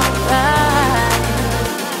heart lies?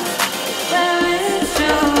 Where it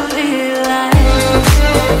truly lies?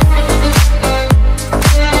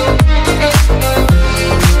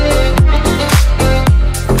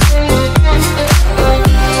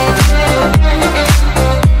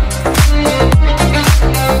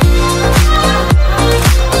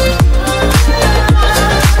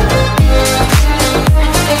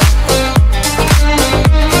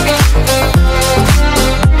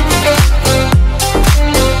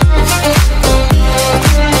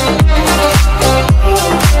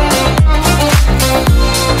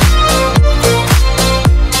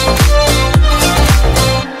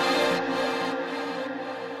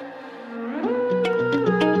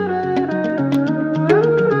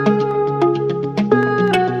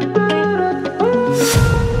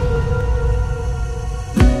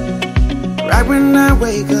 Right when I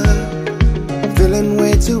wake up, I'm feeling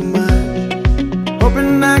way too much.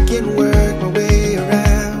 Hoping I can work my way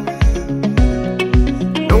around.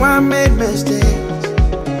 Know I made mistakes,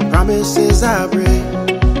 promises I break,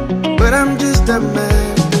 but I'm just a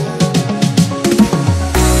man.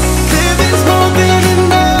 Living's more than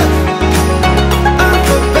enough. I'm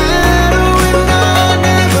for better when I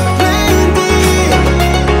never planned it.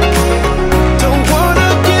 Don't wanna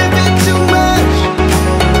give it too much,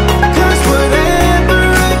 'cause whatever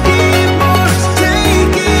I give, more is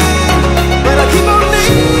taken. But I keep on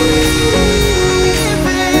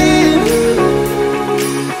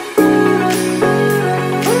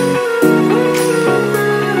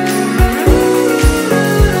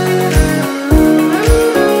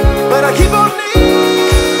but I keep on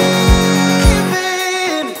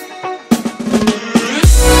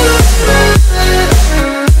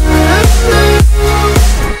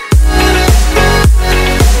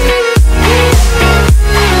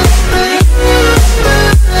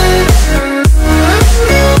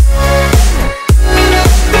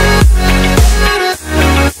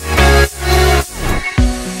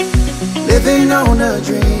living on a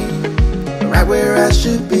dream, right where I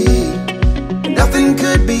should be. Nothing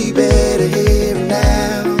could be better here and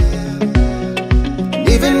now. And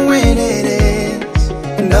even when it ends,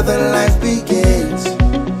 another life begins.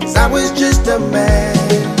 'Cause I was just a man.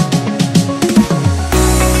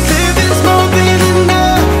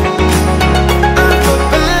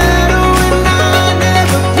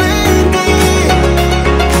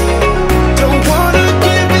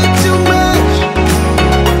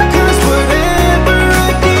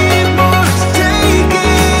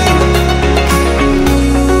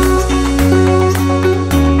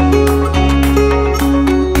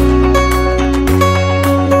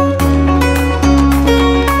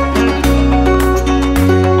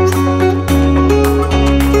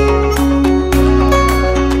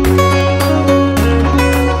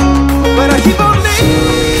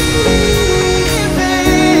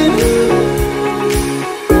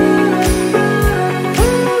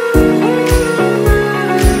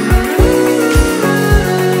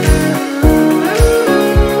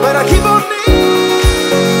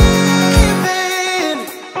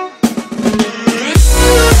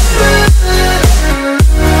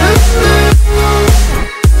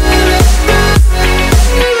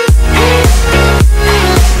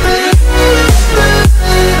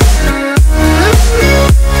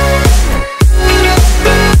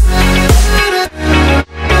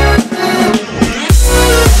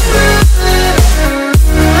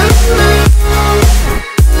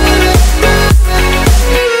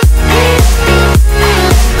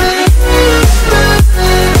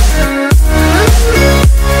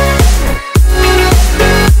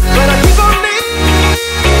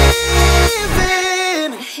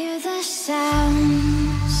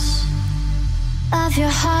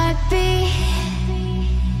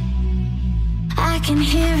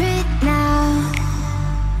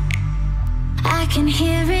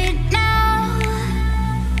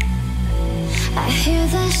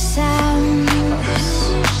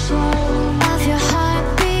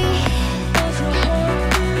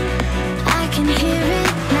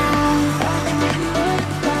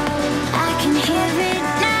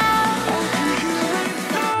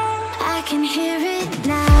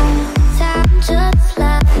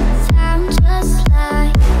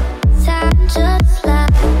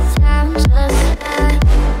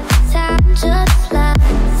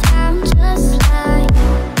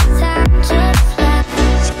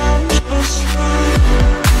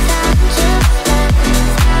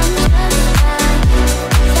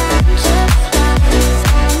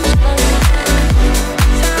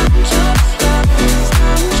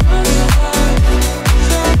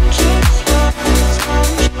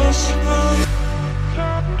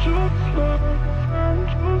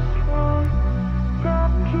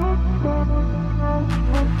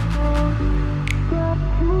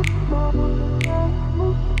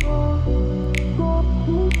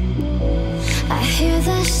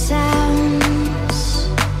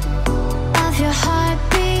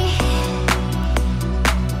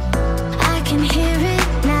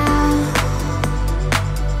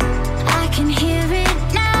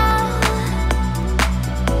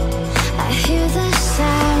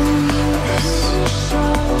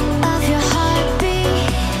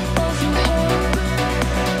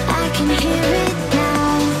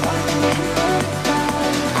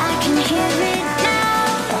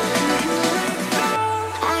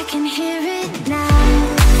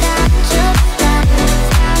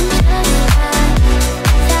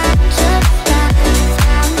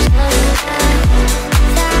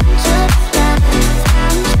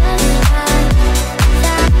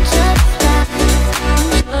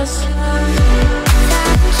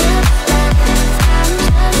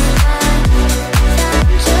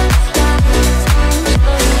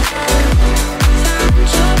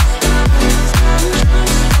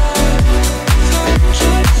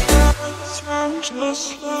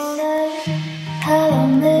 Hello,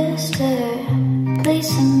 mister,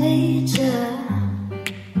 pleased to meet ya.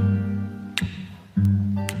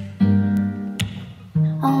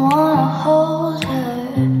 I wanna hold her,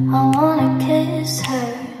 I wanna kiss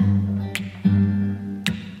her.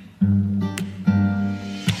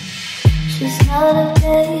 She's not a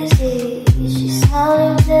daisy, she's not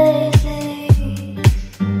a daisy.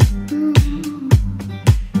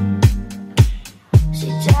 She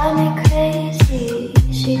drive me crazy,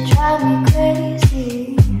 she drive me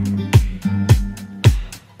crazy.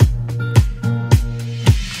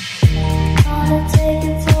 Gonna take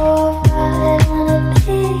it to a ride on a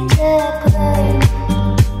PJ plane.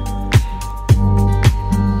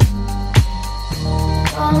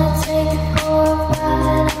 Gonna take it for a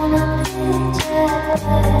ride on a PJ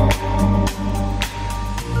plane.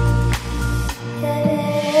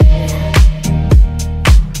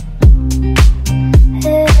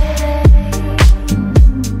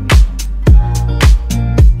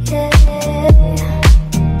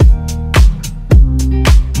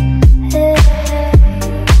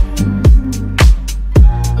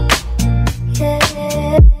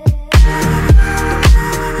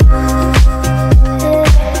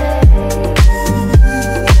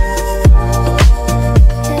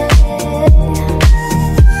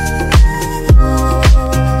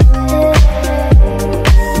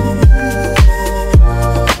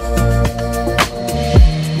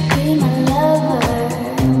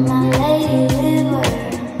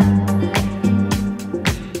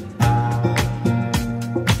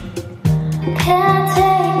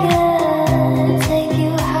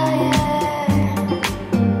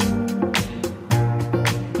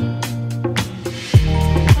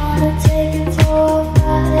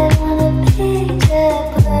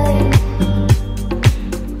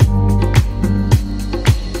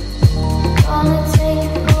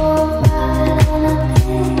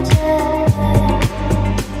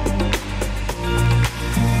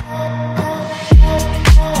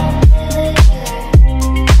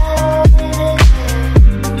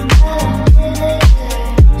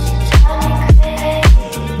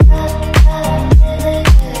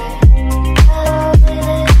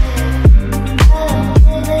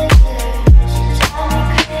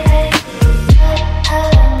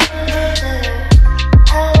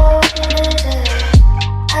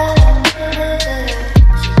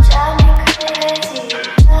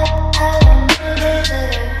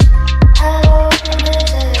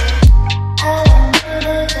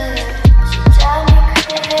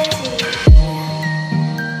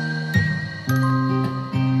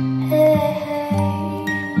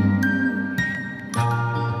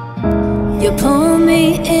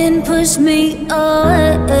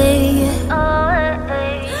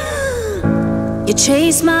 You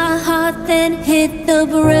chase my heart, then hit the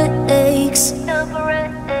brakes.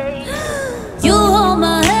 You hold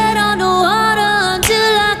my head underwater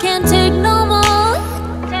until I can't take no more.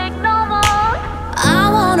 I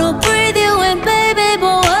wanna breathe you in, baby,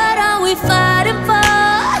 but what are we fighting for?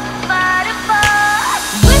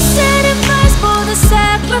 We're setting fires for the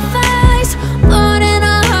sacrifice, burning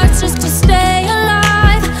our hearts just to stay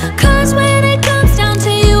alive. 'Cause when it comes down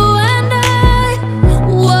to you and I,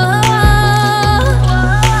 whoa,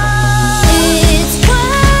 it's wild.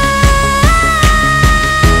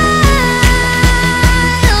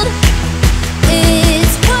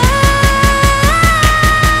 It's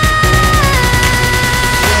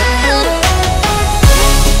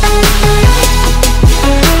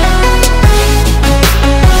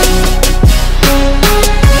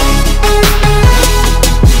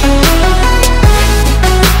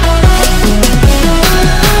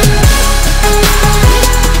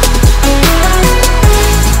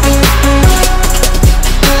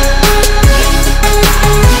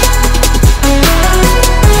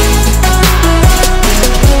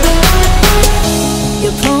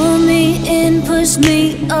You pull me in, push me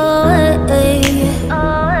away.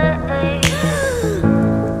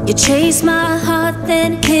 You chase my heart,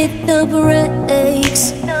 then hit the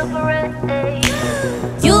brakes.